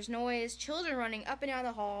 There's noise. Children running up and down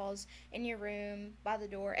the halls, in your room, by the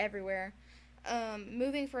door, everywhere.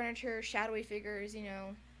 Moving furniture, shadowy figures,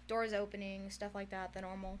 doors opening, stuff like that, the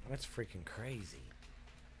normal. That's freaking crazy.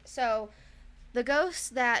 So, the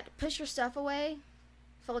ghost that pushed your stuff away,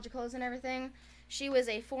 folded your clothes and everything, she was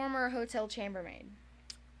a former hotel chambermaid.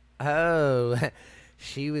 Oh,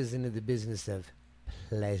 she was into the business of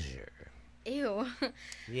pleasure. Ew.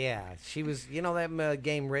 Yeah, she was, that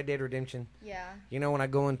game Red Dead Redemption? Yeah. When I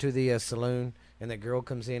go into the saloon and the girl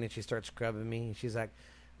comes in and she starts scrubbing me and she's like,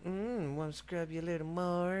 want to scrub you a little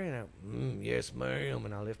more? And I, yes, ma'am.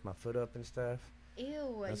 And I lift my foot up and stuff.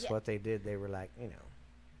 Ew. That's what they did. They were like,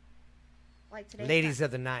 like today. ladies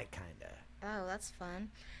of the night, kind of. Oh, that's fun.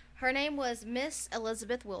 Her name was Miss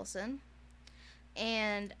Elizabeth Wilson.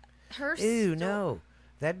 And her Ew, no.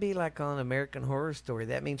 That'd be like on American Horror Story.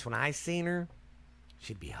 That means when I seen her,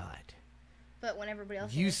 she'd be hot. But when everybody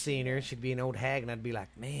else... You seen her, she'd be an old hag, and I'd be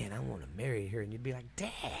like, man, I want to marry her. And you'd be like,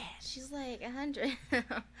 Dad. She's like 100.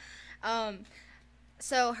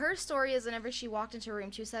 So her story is whenever she walked into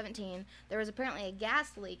room 217, there was apparently a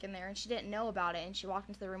gas leak in there, and she didn't know about it, and she walked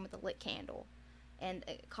into the room with a lit candle, and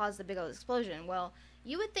it caused a big old explosion. Well,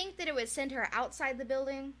 you would think that it would send her outside the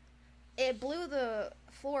building. It blew the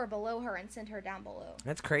floor below her and sent her down below.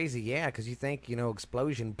 That's crazy, yeah, because you think,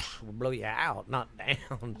 explosion will blow you out, not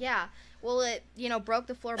down. Yeah. Well, it, broke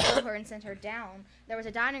the floor below her and sent her down. There was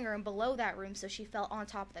a dining room below that room, so she fell on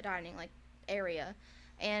top of the dining, area.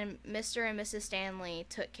 And Mr. and Mrs. Stanley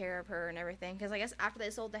took care of her and everything. Because I guess after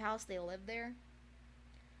they sold the house, they lived there.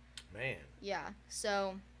 Man. Yeah.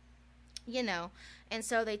 So, And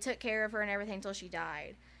so they took care of her and everything until she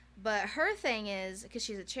died. But her thing is, because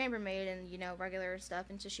she's a chambermaid and, regular stuff,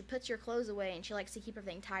 and so she puts your clothes away and she likes to keep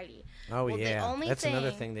everything tidy. Oh, well, yeah. That's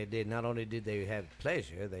another thing they did. Not only did they have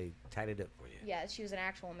pleasure, they tidied up for you. Yeah, she was an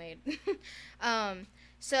actual maid.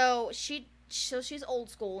 So she's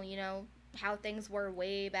old school, how things were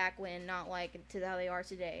way back when, not like to how they are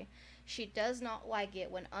today. She does not like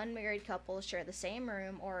it when unmarried couples share the same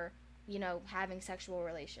room or, having sexual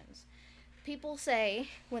relations. People say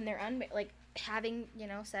when they're having,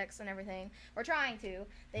 sex and everything, or trying to,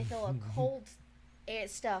 they feel a cold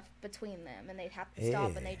stuff between them, and they have to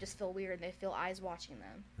stop, and they just feel weird, and they feel eyes watching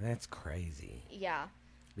them. That's crazy. Yeah.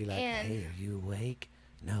 Be like, hey, are you awake?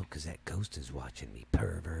 No, because that ghost is watching me,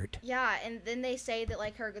 pervert. Yeah, and then they say that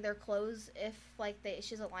like their clothes, if like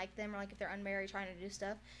she doesn't like them, or like if they're unmarried trying to do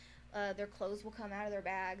stuff, their clothes will come out of their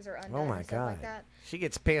bags or undone. Oh my and stuff God. like that. She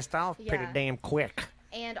gets pissed off pretty Yeah. damn quick.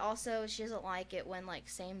 And also, she doesn't like it when like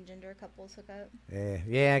same gender couples hook up.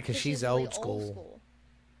 Yeah, because she's really old school.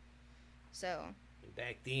 So.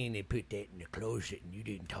 Back then, they put that in the closet and you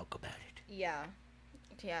didn't talk about it. Yeah,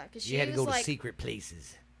 because she You had to was go to like, secret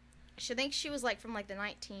places. she thinks she was like from like the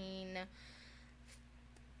 1940s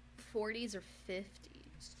or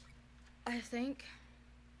 50s, I think.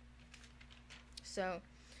 So,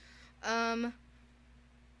 but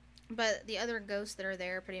the other ghosts that are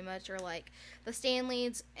there pretty much are like the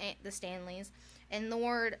Stanleys, and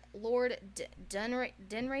Lord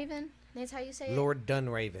Dunraven. That's how you say it. Lord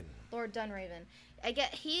Dunraven. Lord Dunraven. I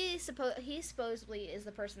get he supposedly is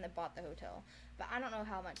the person that bought the hotel, but I don't know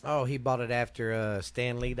how much. Oh, he bought it after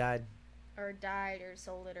Stan Lee died? Or died or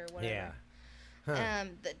sold it or whatever. Yeah. Huh.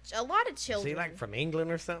 A lot of children. Is he like from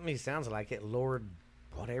England or something? He sounds like it. Lord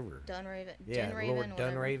whatever. Dunraven. Yeah, Dunraven, Lord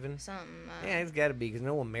whatever. Dunraven. Something. Yeah, it's got to be because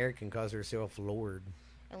no American calls herself Lord.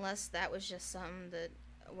 Unless that was just something that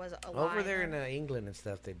was a Over lie. there in England and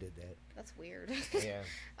stuff, they did that. That's weird. Yeah.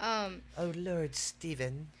 Oh, Lord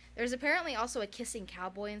Stephen. There's apparently also a kissing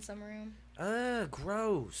cowboy in some room.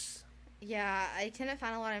 Gross. Yeah, I couldn't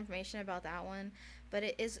find a lot of information about that one, but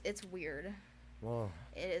it's weird. Well,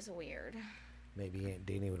 it is weird. Maybe Aunt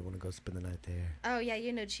Deanie would want to go spend the night there. Oh yeah,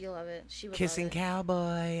 she'd love it. She would Kissing love it.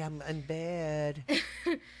 cowboy, I'm in bed.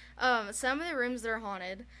 Some of the rooms that are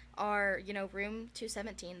haunted are, room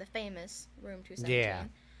 217, the famous room 217. Yeah.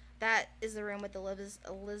 That is the room with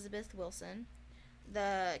Elizabeth Wilson.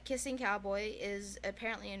 The kissing cowboy is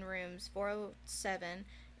apparently in rooms 407,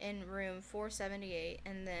 in room 478,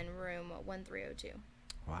 and then room 1302.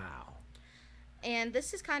 Wow. And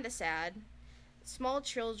this is kind of sad. Small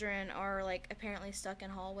children are like apparently stuck in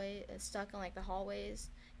the hallways,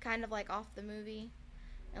 kind of like off the movie,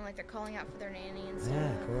 and like they're calling out for their nanny and stuff.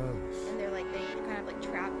 Yeah, gross. And they're kind of like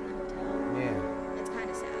trapped in the hotel. Yeah. It's kind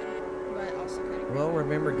of sad, but also kind of. Well,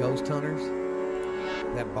 remember Ghost Hunters?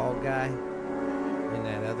 Yeah. That bald guy and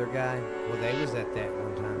that other guy? Well, they was at that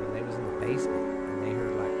one time, and they was in the basement, and they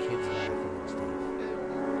heard like kids laughing and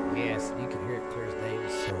stuff. Yes, you could hear it clear as day. It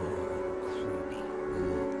was so creepy.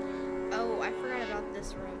 Oh, I forgot about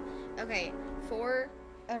this room. Okay,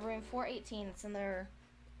 room 418. It's in their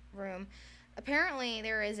room. Apparently,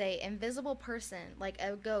 there is a invisible person, like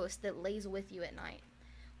a ghost, that lays with you at night.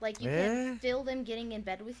 Like you can feel them getting in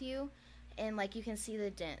bed with you, and like you can see the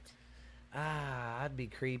dent. I'd be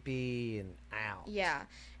creepy and out. Yeah,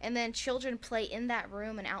 and then children play in that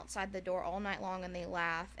room and outside the door all night long, and they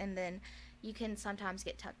laugh, and then you can sometimes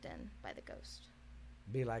get tucked in by the ghost.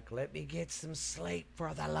 Be like, let me get some sleep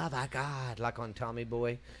for the love of God, like on Tommy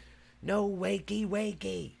Boy. No wakey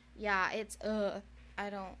wakey. Yeah, it's that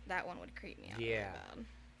one would creep me out. Yeah.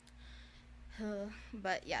 Really bad.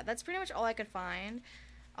 But yeah, that's pretty much all I could find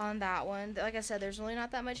on that one. Like I said, there's really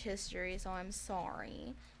not that much history, so I'm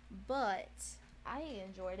sorry. But I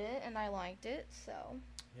enjoyed it and I liked it, so.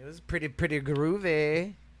 It was pretty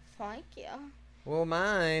groovy. Thank you. Well,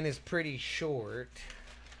 mine is pretty short.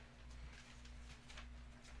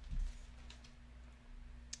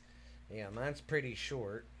 Yeah, mine's pretty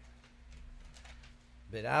short.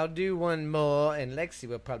 But I'll do one more, and Lexi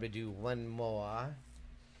will probably do one more.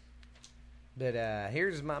 But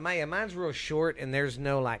here's mine's real short, and there's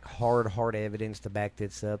no like hard evidence to back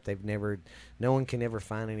this up. No one can ever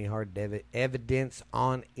find any hard evidence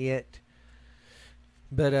on it.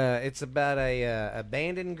 But it's about a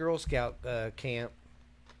abandoned Girl Scout camp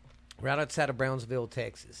right outside of Brownsville,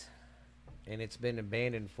 Texas, and it's been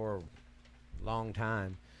abandoned for a long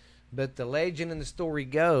time. But the legend and the story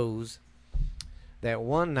goes that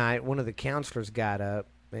one night one of the counselors got up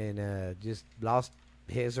and just lost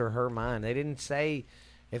his or her mind. They didn't say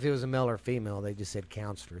if it was a male or female. They just said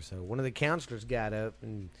counselor. So one of the counselors got up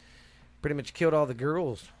and pretty much killed all the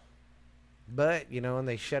girls. But, and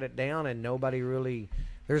they shut it down, and nobody really...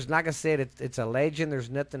 There's, like I said, it's a legend. There's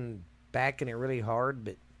nothing backing it really hard,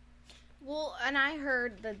 but... Well, and I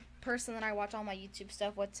heard the person that I watch all my YouTube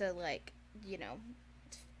stuff, not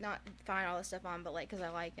find all this stuff on, but, because I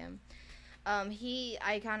like him.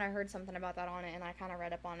 I kind of heard something about that on it, and I kind of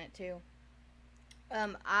read up on it, too.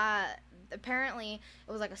 Apparently,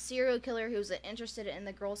 it was, a serial killer who was interested in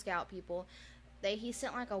the Girl Scout people. He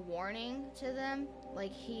sent, a warning to them.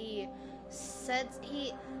 He said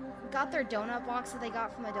he got their donut box that they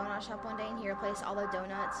got from a donut shop one day, and he replaced all the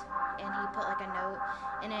donuts, and he put, a note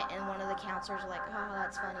in it, and one of the counselors were like, oh,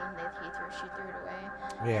 that's funny, and she threw it away.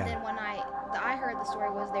 Yeah. And then one night, I heard the story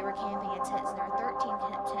was they were camping in tents, and there were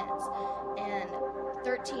tents, and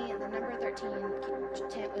 13, the number 13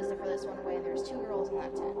 tent was the furthest one away, and there was 2 girls in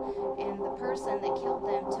that tent, and the person that killed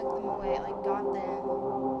them took them away, like got them,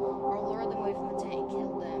 or lured them away from the tent and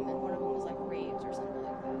killed them, and one of them was like Reeves or something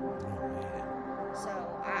like that. Oh, man. So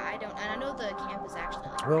I don't, and I know the camp is actually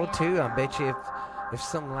like Well, ran too, I out. bet you if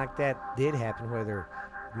something like that did happen, whether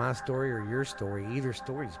my story or your story, either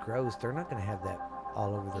story's gross, they're not going to have that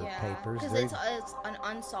all over their papers. Because it's an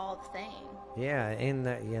unsolved thing. Yeah, and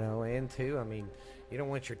that, and too, I mean, you don't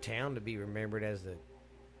want your town to be remembered as the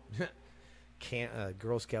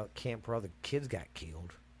Girl Scout camp where all the kids got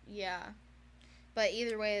killed. Yeah, but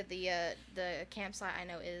either way, the campsite I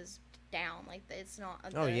know is down. Like it's not.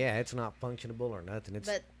 It's not functionable or nothing.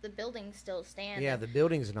 But the buildings still stand. Yeah, the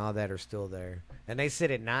buildings and all that are still there. And they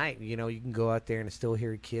said at night, you can go out there and still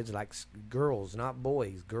hear kids, like girls, not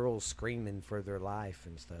boys, girls screaming for their life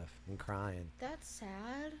and stuff and crying. That's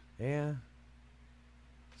sad. Yeah.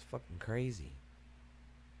 It's fucking crazy.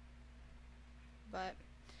 But,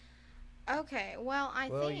 okay, well, I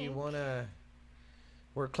think... you want to...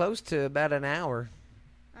 We're close to about an hour.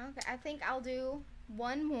 Okay, I think I'll do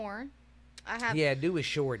one more. I have... Yeah, do a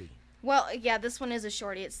shorty. Well, yeah, this one is a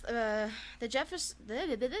shorty. It's the Jefferson...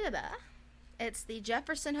 It's the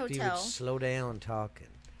Jefferson If you Hotel. would slow down talking.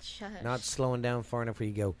 Shush. Not slowing down far enough where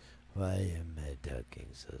you go, why am I talking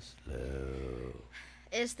so slow?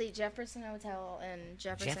 It's the Jefferson Hotel in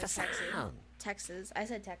Jefferson. Texas. I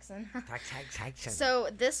said Texan. So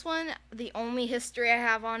this one, the only history I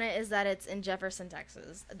have on it is that it's in Jefferson,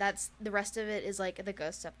 Texas. That's the rest of it is like the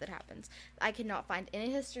ghost stuff that happens. I could not find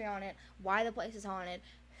any history on it, why the place is haunted,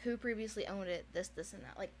 who previously owned it, this and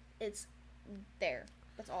that. Like it's there.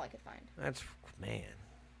 That's all I could find. Man.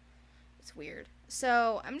 It's weird.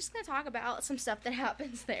 So I'm just gonna talk about some stuff that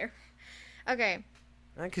happens there. Okay.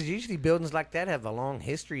 Because usually buildings like that have a long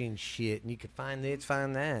history and shit, and you could find this,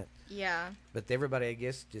 find that. Yeah. But everybody, I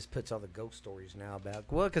guess, just puts all the ghost stories now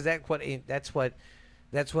about. Well, because that's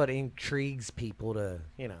what intrigues people to,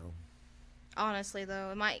 Honestly,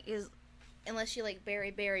 though, unless you like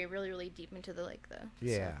bury really, really deep into the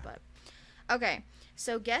Yeah. stuff, but okay.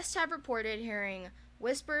 So guests have reported hearing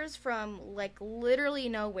whispers from like literally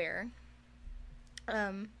nowhere.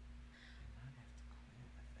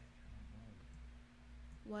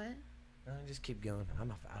 What? No, just keep going.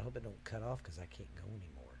 I hope it don't cut off because I can't go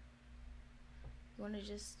anymore. You want to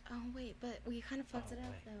just? Oh wait, but we kind of fucked it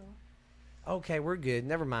up though. Okay, we're good.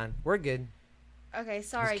 Never mind. We're good. Okay,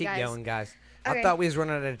 sorry Just keep guys. going, guys. Okay. I thought we was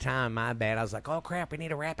running out of time. My bad. I was like, oh crap, we need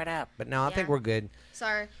to wrap it up. But no, I think Yeah. we're good.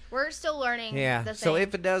 Sorry, we're still learning. Yeah. The So thing.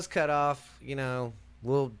 if it does cut off,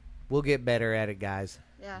 we'll get better at it, guys.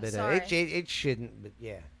 Yeah, But sorry. it shouldn't. But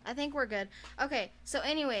yeah. I think we're good. Okay, so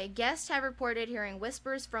anyway, guests have reported hearing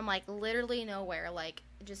whispers from like literally nowhere, like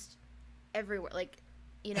just everywhere, like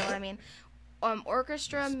you know what I mean?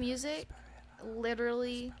 Orchestra music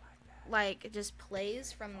literally like just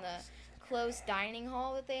plays from the closed dining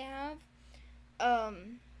hall that they have.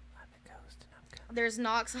 There's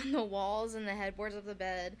knocks on the walls and the headboards of the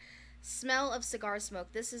bed. Smell of cigar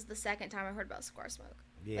smoke. This is the second time I've heard about cigar smoke.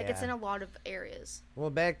 Yeah. Like it's in a lot of areas.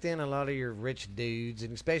 Well, back then, a lot of your rich dudes,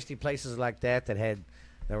 and especially places like that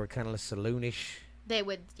were kind of saloonish. They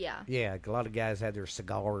would, yeah. Yeah, a lot of guys had their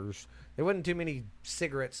cigars. There wasn't too many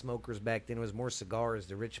cigarette smokers back then. It was more cigars.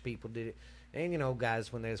 The rich people did it. And,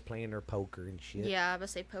 guys, when they was playing their poker and shit. Yeah, I would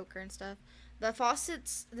say poker and stuff. The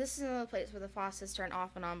faucets, this is another place where the faucets turn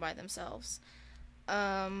off and on by themselves.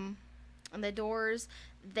 And the doors,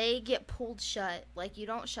 they get pulled shut. Like, you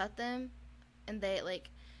don't shut them, and they, like,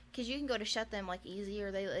 because you can go to shut them, like, easy,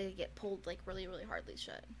 or they get pulled, like, really, really hardly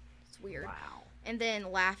shut. It's weird. Wow. And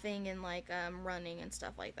then laughing and, like, running and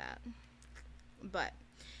stuff like that. But,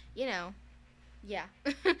 yeah.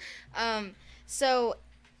 So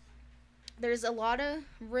there's a lot of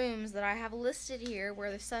rooms that I have listed here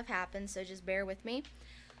where the stuff happens, so just bear with me.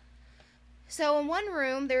 So in one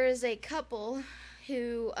room, there is a couple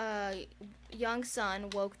who, young son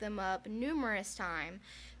woke them up numerous times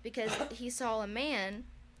because he saw a man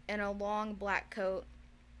in a long black coat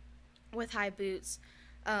with high boots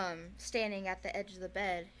standing at the edge of the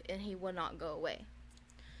bed, and he would not go away.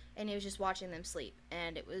 And he was just watching them sleep,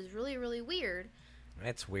 and it was really, really weird.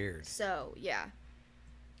 That's weird. So, yeah.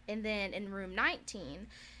 And then in room 19,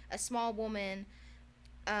 a small woman,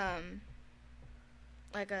 I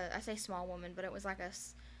say small woman, but it was like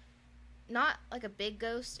not like a big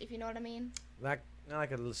ghost, if you know what I mean. Not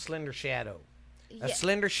like a slender shadow. Yeah. A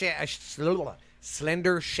slender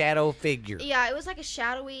shadow figure. Yeah, it was like a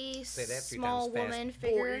shadowy, Say that 3 small times fast. woman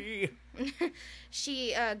figure. Boy.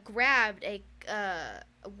 She grabbed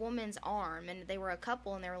a woman's arm, and they were a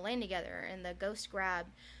couple, and they were laying together, and the ghost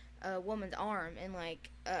grabbed a woman's arm and like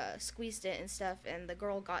squeezed it and stuff, and the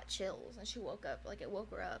girl got chills, and she woke up, like it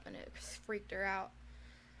woke her up, and it freaked her out.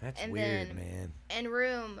 That's And weird, then man. in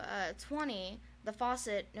room 20, the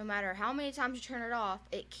faucet, no matter how many times you turn it off,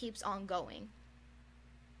 it keeps on going.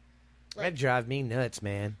 That drives me nuts,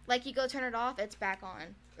 man. Like you go turn it off, it's back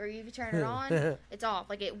on, or if you turn it on, it's off.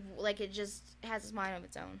 Like it just has its mind of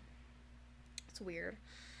its own. It's weird.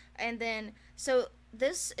 And then so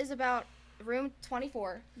this is about room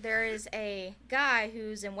 24. There is a guy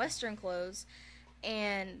who's in Western clothes,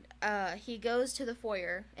 and he goes to the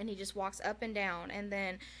foyer, and he just walks up and down, and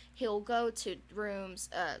then he'll go to rooms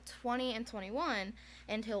 20 and 21,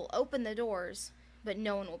 and he'll open the doors, but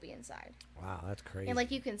no one will be inside. Wow, that's crazy. And like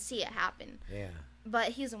you can see it happen. Yeah. But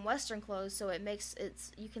he's in Western clothes, so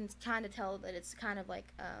you can kind of tell that it's kind of like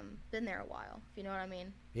been there a while, if you know what I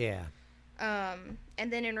mean. Yeah. And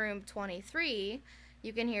then in room 23,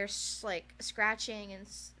 you can hear like scratching and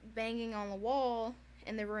banging on the wall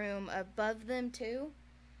in the room above them too.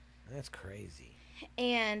 That's crazy.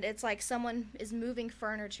 And it's like someone is moving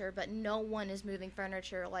furniture, but no one is moving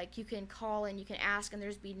furniture. Like you can call and you can ask, and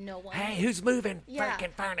there's be no one. Hey, who's moving? Yeah.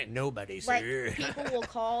 Freaking furniture. Nobody's Like here. people will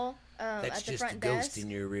call That's at the just front a desk. ghost in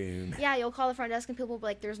your room. Yeah, you'll call the front desk, and people will be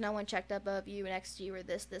like, there's no one checked above you, next to you, or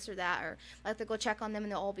this or that, or like they'll go check on them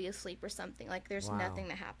and they'll all be asleep or something. Like there's Wow. nothing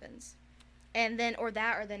that happens. And then, or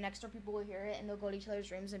then next door people will hear it, and they'll go to each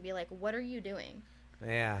other's rooms and be like, what are you doing?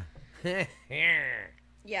 Yeah.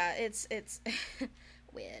 Yeah, it's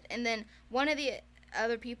weird. And then one of the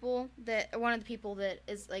people that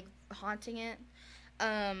is like haunting it,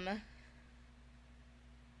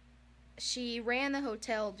 she ran the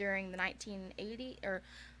hotel during the 1890s.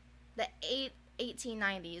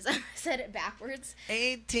 I said it backwards.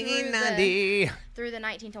 1890. Through the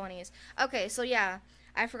 1920s. Okay, so yeah,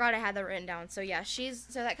 I forgot I had that written down. So yeah, so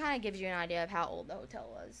that kind of gives you an idea of how old the hotel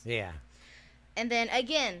was. Yeah. And then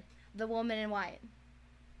again, the woman in white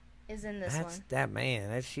is in this one. That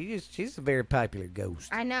man. She's a very popular ghost.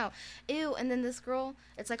 I know. Ew, and then this girl,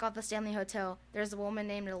 it's like off the Stanley Hotel. There's a woman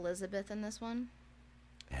named Elizabeth in this one.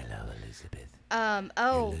 Hello, Elizabeth. Oh.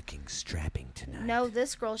 You're looking strapping tonight. No,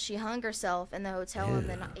 this girl, she hung herself in the hotel in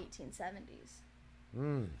the 1870s.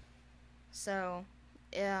 So,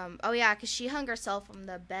 oh yeah, because she hung herself from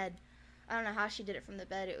the bed. I don't know how she did it from the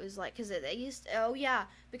bed. It was like, because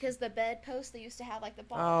because the bed post, they used to have like the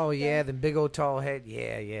bottom. Oh, yeah, the big old tall head.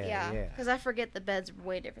 Yeah. Yeah, because I forget the beds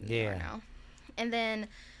way different than they are Yeah. now. And then,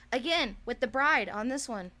 again, with the bride on this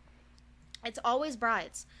one, it's always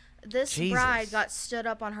brides. This Jesus. bride got stood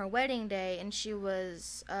up on her wedding day, and she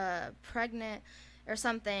was pregnant or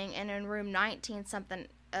something, and in room 19,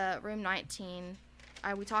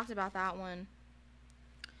 we talked about that one.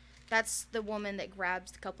 That's the woman that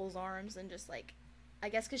grabs the couple's arms and just like, I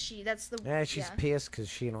guess because She's pissed because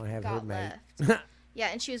she don't have her got mate. left. Yeah,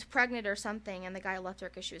 and she was pregnant or something, and the guy left her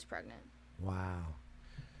because she was pregnant. Wow.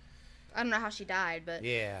 I don't know how she died, but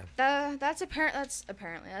Yeah. that's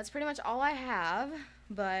pretty much all I have.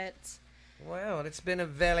 But Well, it's been a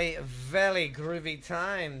very, very groovy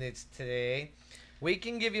time today. We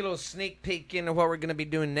can give you a little sneak peek into what we're going to be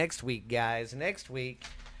doing next week, guys. Next week,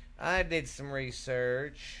 I did some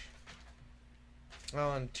research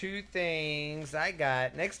on two things I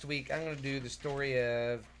got. Next week, I'm going to do the story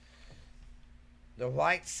of the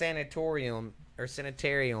White Sanitarium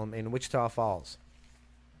in Wichita Falls.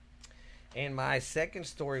 And my second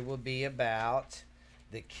story will be about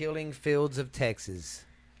the Killing Fields of Texas.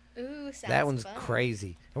 ooh, sounds That one's fun.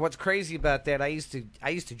 crazy. And what's crazy about that, I used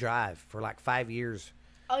to drive for like 5 years.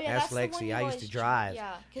 Oh yeah, That's that's the one Lexi. you I used always to drive.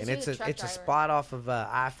 Yeah, 'cause And you're it's the a truck it's a driver. spot off of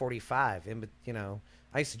I-45. And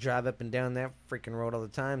I used to drive up and down that freaking road all the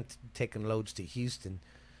time, taking loads to Houston.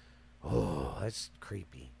 Oh, that's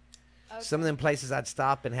creepy. Okay. Some of them places I'd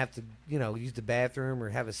stop and have to, use the bathroom or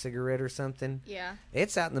have a cigarette or something. Yeah,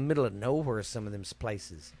 It's out in the middle of nowhere, some of them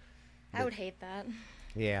places. I would hate that.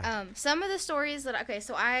 Yeah. Some of the stories that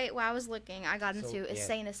while I was looking, I got into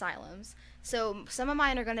insane asylums. So some of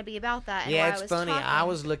mine are going to be about that. And Yeah, while it's I was funny. I talking-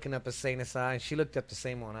 was looking up a Saint Asylum. She looked up the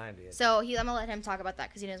same one I did. So I'm gonna let him talk about that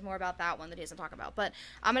because he knows more about that one that he doesn't talk about. But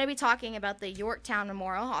I'm gonna be talking about the Yorktown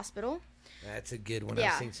Memorial Hospital, That's a good one.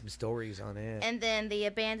 Yeah. I've seen some stories on it. and then the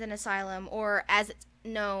Abandoned Asylum, or as it's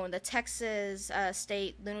known, the Texas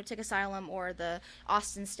State Lunatic Asylum, or the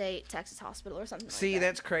Austin State Texas Hospital, or something. See, like that.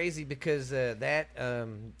 that's crazy because that A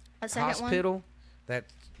second hospital, that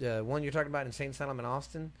one you're talking about, Insane Asylum in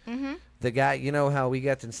Austin, one. Mm-hmm. the guy, you know how we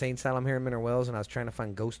got the Insane Asylum here in Mineral Wells, and I was trying to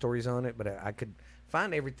find ghost stories on it, but I could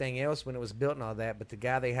find everything else when it was built and all that, but the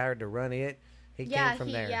guy they hired to run it, he came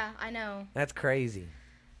from there. Yeah, I know. That's crazy.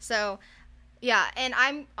 So, yeah, and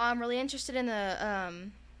I'm really interested in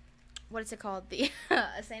the what is it called, the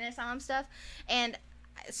insane asylum stuff, and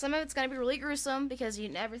some of it's gonna be really gruesome because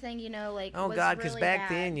everything like Oh was God, because really back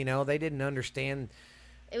bad. then, they didn't understand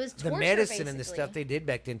It was the torture, medicine and the basically. stuff they did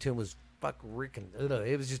back then to him was freaking.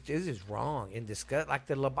 It was just wrong and disgust. Like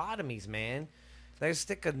the lobotomies, man. They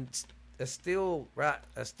stick a steel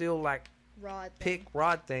like Rod thing. pick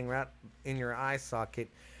rod thing right in your eye socket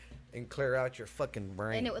and clear out your fucking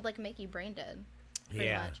brain. And it would like make you brain dead. Pretty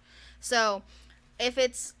Yeah. much. So, if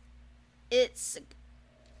it's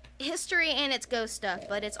history and it's ghost stuff,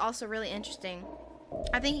 but it's also really interesting.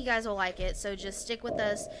 I think you guys will like it, so just stick with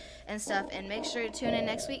us and stuff, and make sure to tune in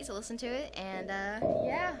next week to listen to it. And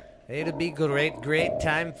yeah, It'll be great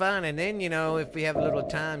time fun. And then, if we have a little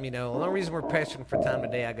time, the only reason we're pressing for time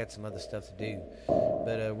today, I got some other stuff to do.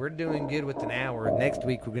 But we're doing good with an hour. Next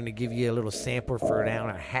week, we're going to give you a little sampler for an hour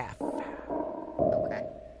and a half. okay.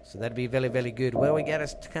 So that'd be very, very good. Well, we got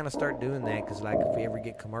to kind of start doing that because, like, if we ever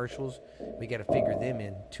get commercials, we got to figure them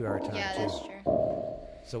in to our time, Yeah, too. that's true.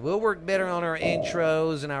 So we'll work better on our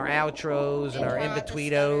intros and our outros and our Intro out the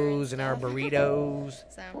in-betweenos stutter and our and stuff. burritos.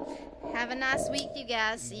 So, have a nice week, you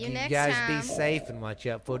guys. See you next guys time. be safe and watch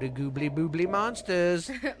out for the goobly boobly monsters.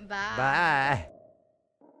 Bye. Bye.